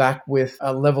come back with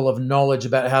a level of knowledge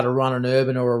about how to run an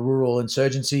urban or a rural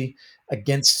insurgency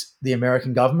against the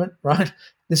American government, right?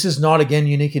 This is not, again,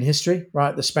 unique in history,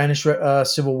 right? The Spanish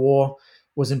Civil War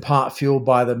was in part fueled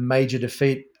by the major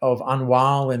defeat of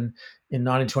UNWAL in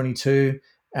 1922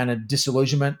 and a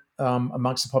disillusionment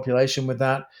amongst the population with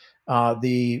that.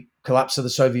 The collapse of the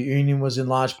Soviet Union was in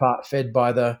large part fed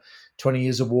by the 20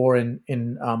 years of war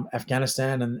in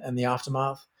Afghanistan and the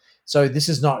aftermath. So this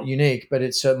is not unique, but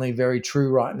it's certainly very true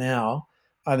right now.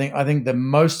 I think the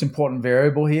most important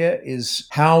variable here is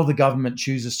how the government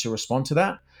chooses to respond to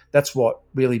that. That's what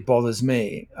really bothers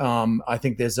me. I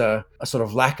think there's a sort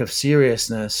of lack of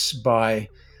seriousness by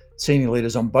senior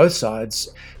leaders on both sides.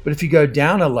 But if you go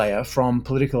down a layer from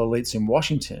political elites in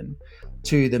Washington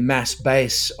to the mass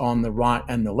base on the right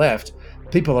and the left,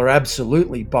 people are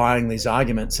absolutely buying these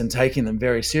arguments and taking them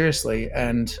very seriously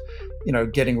and,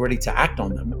 getting ready to act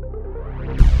on them.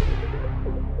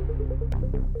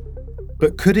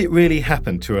 But could it really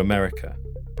happen to America?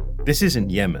 This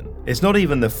isn't Yemen. It's not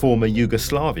even the former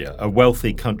Yugoslavia, a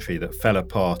wealthy country that fell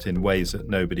apart in ways that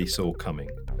nobody saw coming.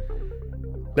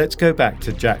 Let's go back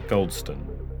to Jack Goldstone.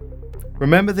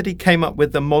 Remember that he came up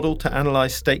with the model to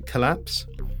analyse state collapse?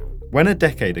 When a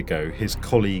decade ago his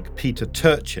colleague Peter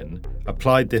Turchin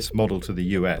applied this model to the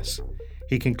US,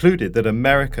 he concluded that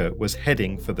America was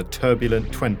heading for the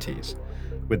turbulent 20s,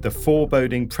 with the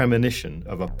foreboding premonition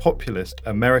of a populist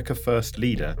America First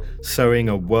leader sowing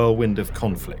a whirlwind of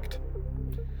conflict.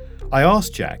 I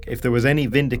asked Jack if there was any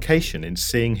vindication in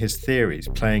seeing his theories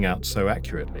playing out so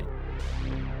accurately.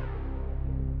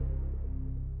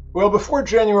 Well, before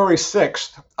January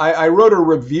 6th, I wrote a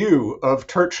review of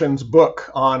Turchin's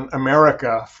book on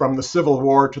America from the Civil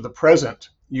War to the present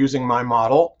using my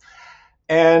model.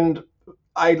 And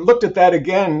I looked at that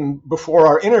again before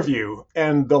our interview,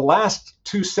 and the last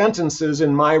two sentences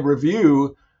in my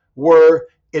review were,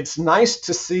 "It's nice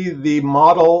to see the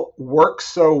model work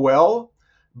so well,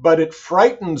 but it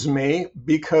frightens me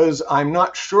because I'm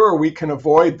not sure we can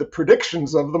avoid the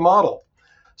predictions of the model."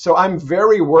 So I'm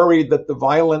very worried that the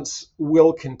violence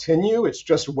will continue. It's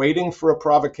just waiting for a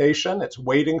provocation. It's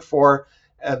waiting for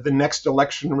the next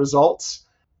election results.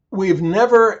 We've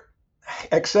never,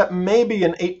 except maybe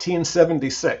in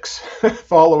 1876,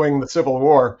 following the Civil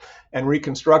War and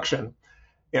Reconstruction,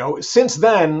 Since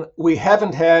then, we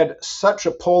haven't had such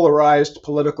a polarized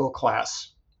political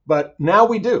class, but now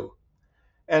we do.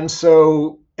 And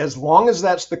so as long as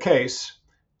that's the case,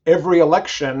 every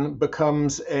election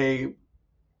becomes a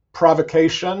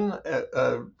provocation,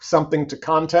 something to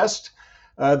contest.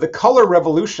 The color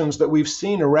revolutions that we've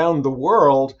seen around the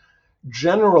world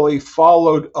generally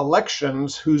followed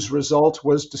elections whose result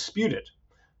was disputed,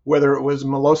 whether it was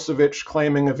Milosevic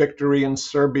claiming a victory in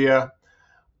Serbia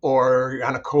or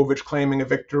Yanukovych claiming a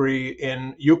victory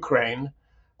in Ukraine.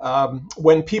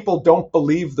 When people don't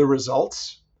believe the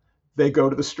results, they go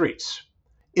to the streets.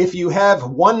 If you have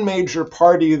one major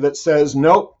party that says,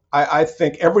 nope, I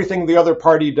think everything the other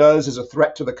party does is a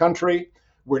threat to the country,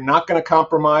 we're not going to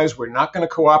compromise, we're not going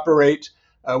to cooperate,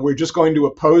 we're just going to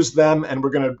oppose them and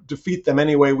we're going to defeat them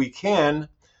any way we can,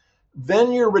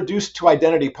 then you're reduced to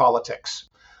identity politics.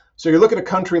 So you look at a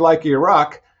country like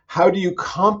Iraq, how do you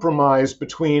compromise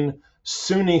between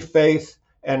Sunni faith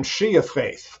and Shia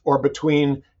faith, or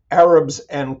between Arabs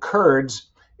and Kurds,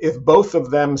 if both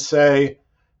of them say,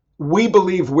 we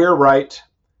believe we're right,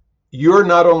 you're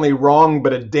not only wrong,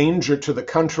 but a danger to the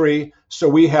country, so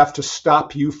we have to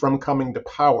stop you from coming to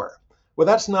power? Well,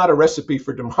 that's not a recipe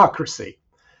for democracy.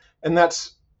 And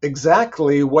that's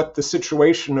exactly what the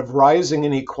situation of rising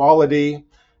inequality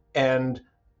and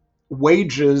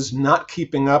wages not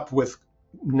keeping up with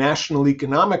national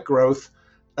economic growth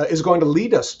is going to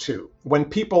lead us to. When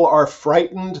people are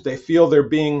frightened, they feel they're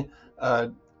being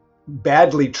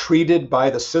badly treated by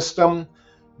the system,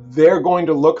 they're going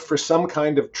to look for some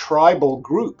kind of tribal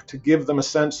group to give them a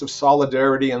sense of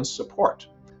solidarity and support.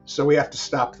 So we have to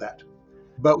stop that.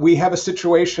 But we have a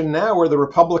situation now where the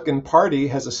Republican Party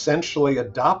has essentially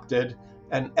adopted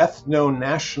an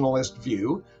ethno-nationalist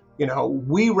view.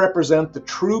 We represent the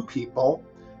true people,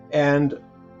 and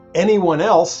anyone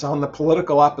else on the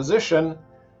political opposition,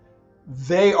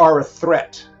 they are a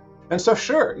threat. And so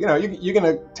sure, you're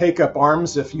going to take up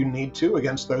arms if you need to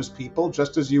against those people,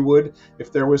 just as you would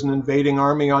if there was an invading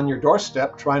army on your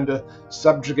doorstep trying to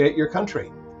subjugate your country,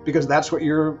 because that's what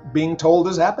you're being told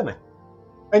is happening.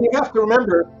 And you have to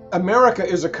remember, America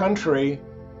is a country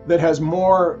that has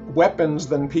more weapons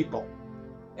than people.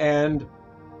 And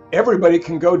everybody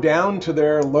can go down to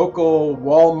their local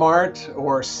Walmart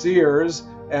or Sears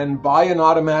and buy an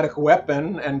automatic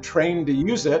weapon and train to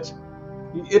use it.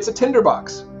 It's a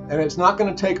tinderbox. And it's not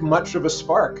going to take much of a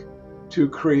spark to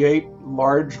create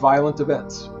large violent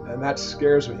events. And that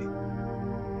scares me.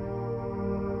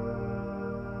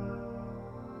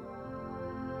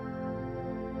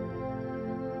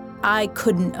 I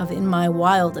couldn't have, in my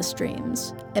wildest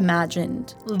dreams,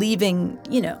 imagined leaving,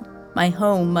 my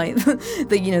home,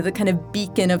 the kind of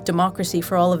beacon of democracy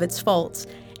for all of its faults,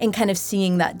 and kind of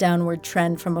seeing that downward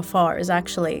trend from afar is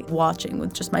actually watching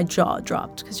with just my jaw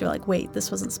dropped, because you're like, wait,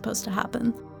 this wasn't supposed to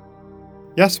happen.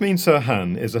 Yasmeen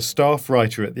Serhan is a staff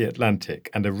writer at The Atlantic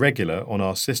and a regular on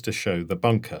our sister show, The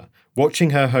Bunker, watching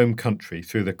her home country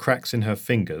through the cracks in her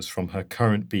fingers from her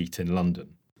current beat in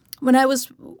London. When I was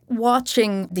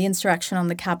watching the insurrection on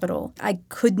the Capitol, I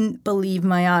couldn't believe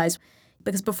my eyes.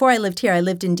 Because before I lived here, I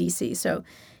lived in D.C., so,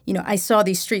 I saw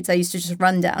these streets I used to just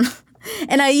run down.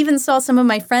 And I even saw some of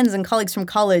my friends and colleagues from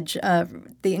college, the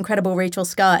incredible Rachel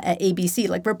Scott at ABC,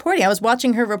 reporting. I was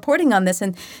watching her reporting on this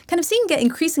and kind of seeing it get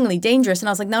increasingly dangerous. And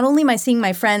I was like, not only am I seeing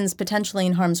my friends potentially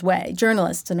in harm's way,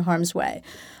 journalists in harm's way,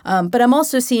 but I'm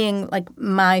also seeing,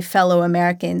 my fellow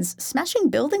Americans smashing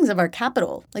buildings of our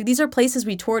Capitol. These are places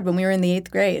we toured when we were in the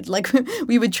 8th grade.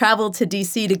 We would travel to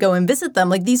D.C. to go and visit them.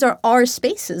 These are our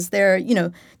spaces. They're,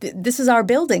 this is our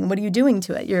building. What are you doing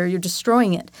to it? You're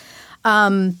destroying it.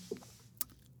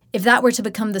 If that were to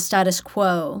become the status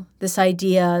quo, this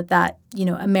idea that,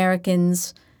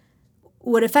 Americans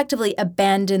would effectively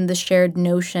abandon the shared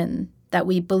notion that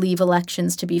we believe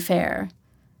elections to be fair.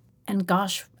 And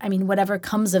gosh, whatever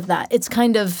comes of that, it's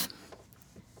kind of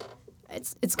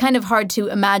hard to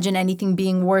imagine anything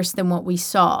being worse than what we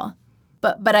saw.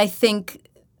 But I think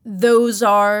those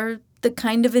are the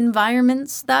kind of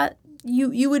environments that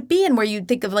you would be in, where you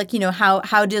think of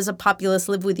how does a populace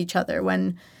live with each other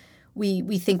when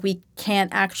we think we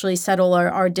can't actually settle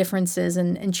our differences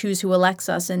and choose who elects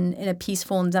us in a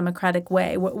peaceful and democratic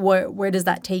way. Where does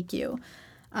that take you?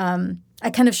 I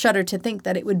kind of shudder to think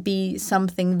that it would be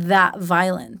something that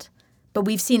violent. But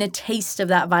we've seen a taste of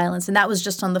that violence, and that was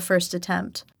just on the first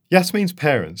attempt. Yasmeen's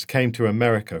parents came to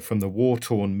America from the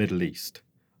war-torn Middle East.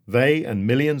 They and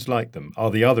millions like them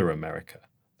are the other America,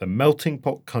 the melting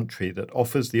pot country that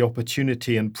offers the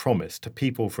opportunity and promise to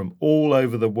people from all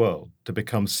over the world to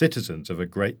become citizens of a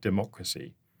great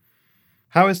democracy.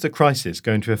 How is the crisis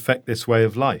going to affect this way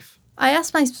of life? I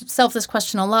ask myself this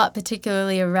question a lot,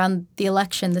 particularly around the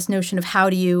election, this notion of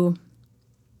how do you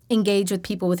engage with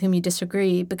people with whom you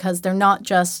disagree, because they're not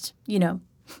just,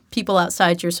 people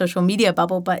outside your social media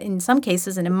bubble, but in some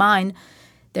cases, and in mine,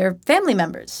 they're family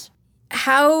members.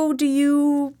 How do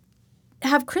you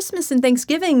have Christmas and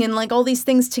Thanksgiving and like all these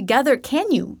things together?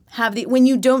 Can you have when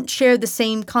you don't share the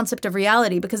same concept of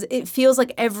reality? Because it feels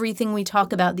like everything we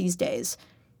talk about these days,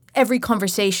 every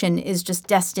conversation is just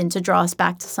destined to draw us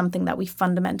back to something that we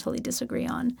fundamentally disagree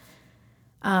on.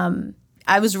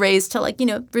 I was raised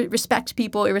to respect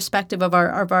people irrespective of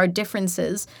our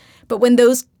differences. But when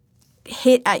those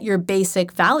hit at your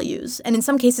basic values, and in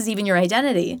some cases even your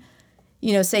identity,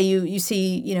 say you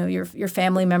see, your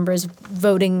family members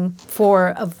voting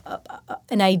for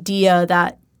an idea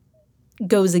that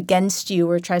goes against you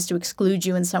or tries to exclude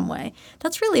you in some way,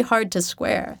 that's really hard to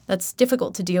square. That's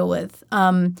difficult to deal with.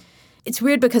 It's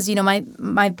weird because,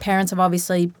 my parents have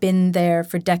obviously been there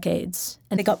for decades,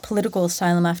 and they got political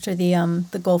asylum after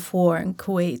the Gulf War in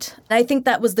Kuwait. And I think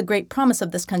that was the great promise of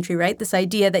this country, right? This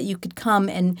idea that you could come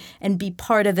and be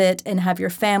part of it and have your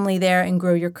family there and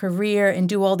grow your career and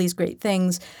do all these great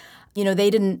things. They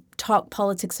didn't talk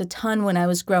politics a ton when I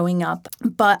was growing up,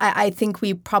 but I think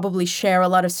we probably share a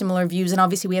lot of similar views. And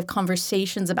obviously we have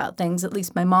conversations about things, at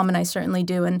least my mom and I certainly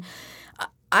do. And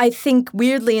I think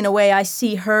weirdly, in a way, I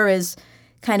see her as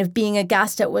kind of being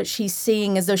aghast at what she's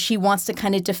seeing, as though she wants to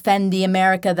kind of defend the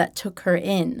America that took her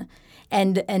in.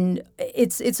 And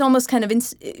it's almost kind of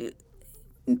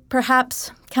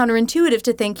perhaps counterintuitive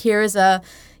to think here is a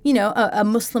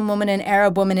Muslim woman, an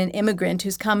Arab woman, an immigrant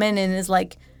who's come in and is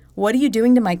like, what are you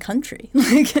doing to my country?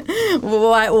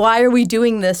 Why are we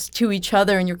doing this to each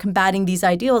other? And you're combating these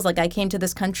ideals. Like, I came to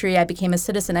this country, I became a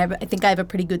citizen. I think I have a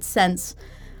pretty good sense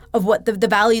of what the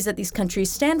values that these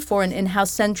countries stand for and how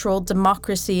central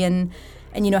democracy and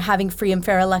having free and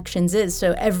fair elections is.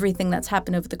 So everything that's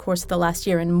happened over the course of the last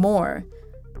year and more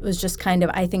was just kind of,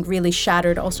 I think, really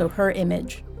shattered also her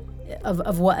image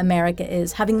of what America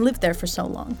is, having lived there for so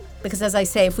long. Because as I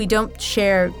say, if we don't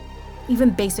share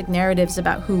even basic narratives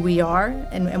about who we are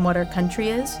and what our country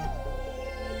is,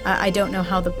 I don't know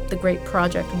how the great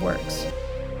project works.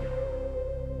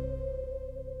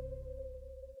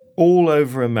 All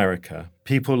over America,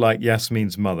 people like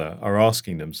Yasmin's mother are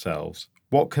asking themselves,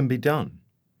 what can be done?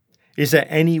 Is there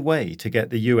any way to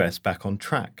get the US back on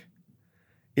track?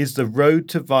 Is the road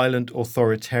to violent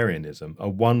authoritarianism a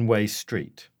one-way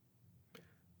street?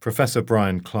 Professor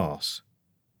Brian Klaas.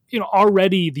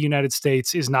 Already the United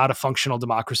States is not a functional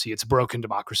democracy. It's a broken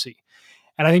democracy.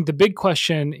 And I think the big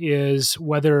question is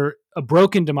whether a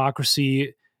broken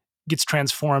democracy gets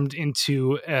transformed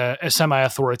into a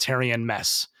semi-authoritarian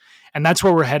mess. And that's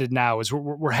where we're headed now, is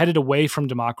we're headed away from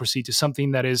democracy to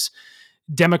something that is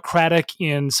democratic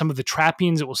in some of the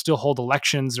trappings. It will still hold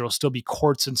elections. There will still be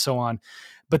courts and so on.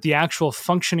 But the actual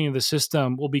functioning of the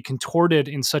system will be contorted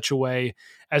in such a way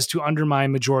as to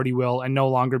undermine majority will and no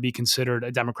longer be considered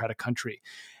a democratic country.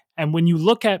 And when you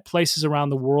look at places around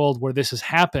the world where this has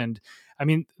happened, I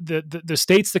mean, the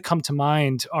states that come to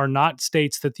mind are not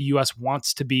states that the U.S.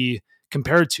 wants to be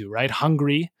compared to, right?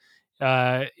 Hungary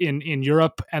in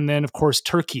Europe, and then, of course,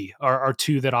 Turkey are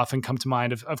two that often come to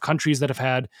mind of countries that have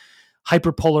had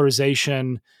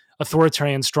hyperpolarization,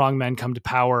 authoritarian strongmen come to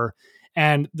power,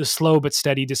 and the slow but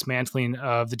steady dismantling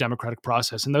of the democratic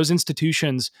process. And those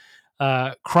institutions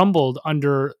crumbled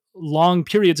under long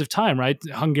periods of time, right?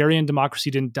 Hungarian democracy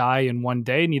didn't die in one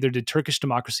day, neither did Turkish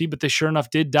democracy, but they sure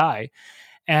enough did die.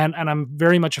 And I'm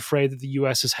very much afraid that the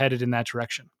U.S. is headed in that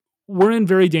direction. We're in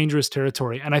very dangerous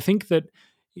territory. And I think that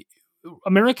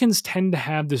Americans tend to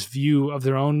have this view of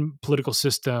their own political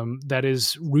system that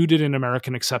is rooted in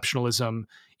American exceptionalism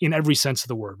in every sense of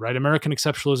the word, right? American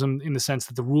exceptionalism in the sense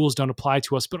that the rules don't apply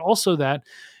to us, but also that,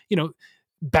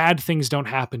 bad things don't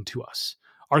happen to us.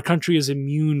 Our country is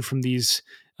immune from these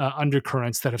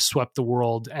undercurrents that have swept the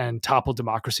world and toppled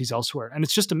democracies elsewhere. And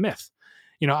it's just a myth.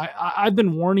 I've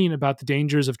been warning about the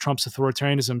dangers of Trump's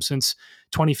authoritarianism since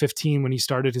 2015 when he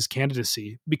started his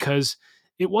candidacy, because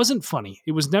it wasn't funny.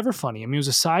 It was never funny. I mean, it was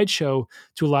a sideshow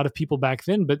to a lot of people back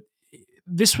then, but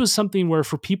this was something where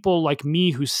for people like me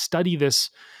who study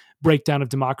this breakdown of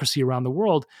democracy around the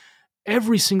world,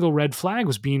 every single red flag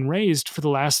was being raised for the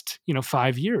last,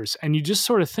 5 years. And you just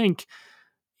sort of think,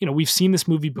 we've seen this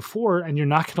movie before and you're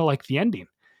not going to like the ending.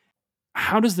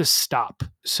 How does this stop?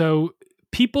 So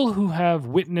people who have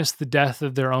witnessed the death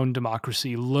of their own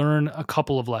democracy learn a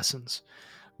couple of lessons.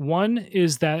 One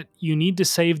is that you need to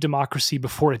save democracy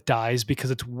before it dies, because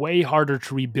it's way harder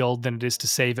to rebuild than it is to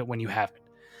save it when you have it.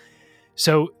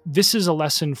 So this is a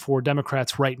lesson for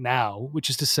Democrats right now, which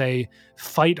is to say,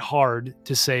 fight hard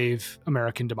to save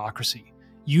American democracy.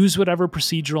 Use whatever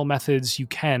procedural methods you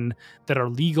can that are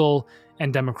legal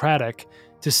and democratic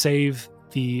to save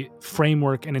the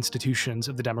framework and institutions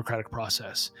of the democratic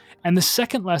process. And the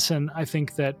second lesson I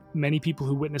think that many people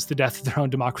who witness the death of their own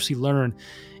democracy learn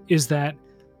is that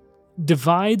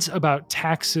divides about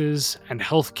taxes and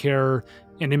healthcare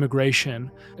and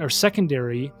immigration are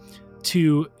secondary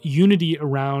to unity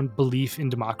around belief in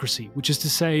democracy, which is to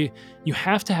say, you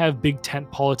have to have big tent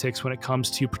politics when it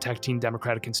comes to protecting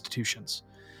democratic institutions.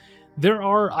 There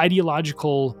are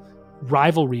ideological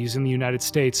rivalries in the United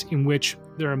States in which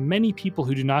there are many people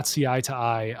who do not see eye to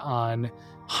eye on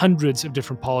hundreds of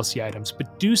different policy items,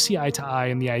 but do see eye to eye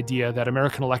in the idea that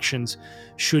American elections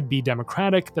should be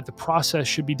democratic, that the process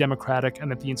should be democratic, and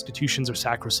that the institutions are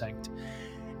sacrosanct.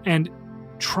 And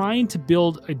trying to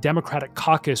build a Democratic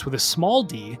caucus with a small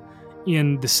d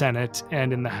in the Senate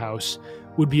and in the House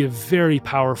would be a very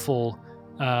powerful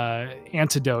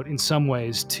antidote in some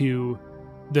ways to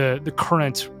the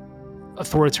current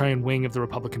authoritarian wing of the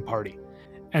Republican Party.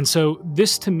 And so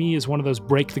this to me is one of those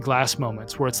break the glass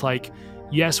moments where it's like,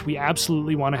 yes, we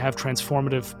absolutely want to have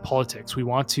transformative politics. We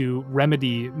want to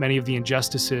remedy many of the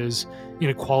injustices,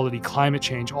 inequality, climate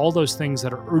change, all those things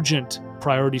that are urgent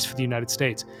priorities for the United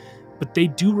States. But they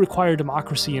do require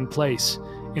democracy in place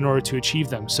in order to achieve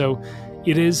them. So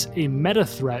it is a meta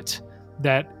threat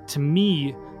that, to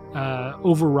me,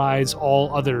 overrides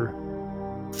all other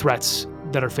threats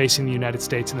that are facing the United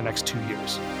States in the next 2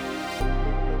 years.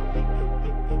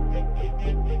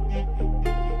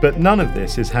 But none of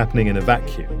this is happening in a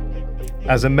vacuum.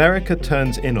 As America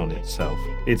turns in on itself,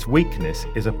 its weakness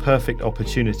is a perfect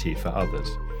opportunity for others.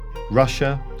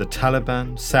 Russia, the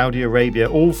Taliban, Saudi Arabia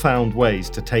all found ways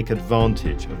to take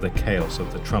advantage of the chaos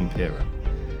of the Trump era.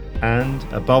 And,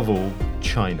 above all,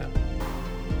 China.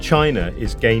 China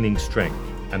is gaining strength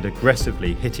and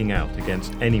aggressively hitting out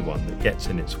against anyone that gets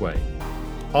in its way.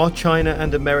 Are China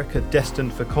and America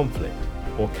destined for conflict,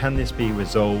 or can this be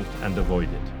resolved and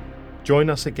avoided? Join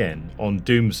us again on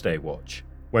Doomsday Watch,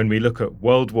 when we look at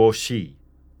World War Xi,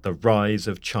 the rise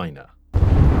of China.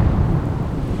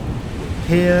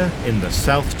 Here in the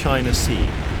South China Sea,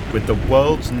 with the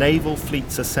world's naval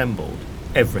fleets assembled,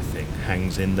 everything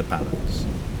hangs in the balance.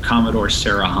 Commodore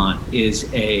Sarah Hunt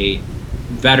is a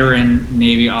veteran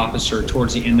Navy officer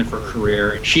towards the end of her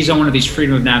career. She's on one of these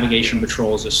freedom of navigation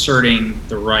patrols asserting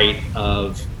the right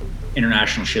of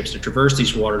international ships to traverse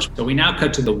these waters. So we now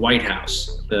cut to the White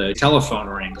House. The telephone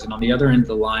rings, and on the other end of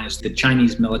the line is the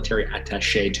Chinese military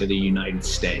attaché to the United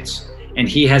States. And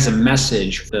he has a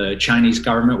message. The Chinese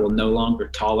government will no longer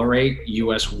tolerate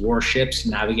U.S. warships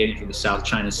navigating through the South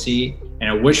China Sea, and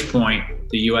at which point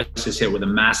the U.S. is hit with a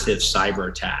massive cyber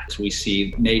attack. We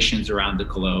see nations around the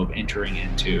globe entering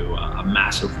into a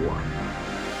massive war.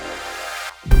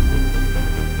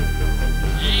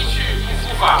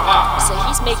 So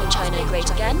he's making China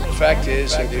great again? The fact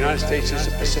is that the United States is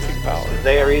a Pacific power.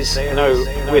 There is no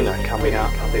winner coming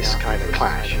out of this kind of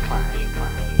clash.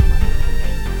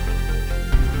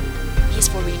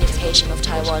 Peaceful reunification of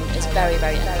Taiwan is very,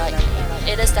 very unlikely.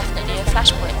 It is definitely a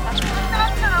flashpoint.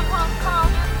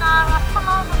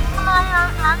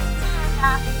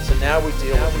 So now we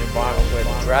deal with an environment where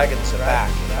the dragons are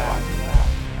back.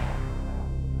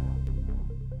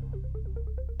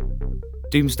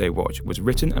 Doomsday Watch was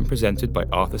written and presented by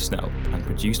Arthur Snell and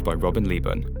produced by Robin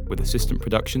Leeburn, with assistant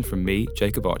production from me,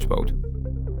 Jacob Archbold.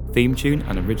 Theme tune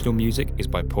and original music is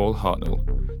by Paul Hartnell.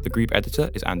 The group editor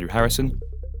is Andrew Harrison.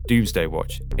 Doomsday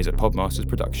Watch is a Podmasters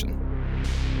production.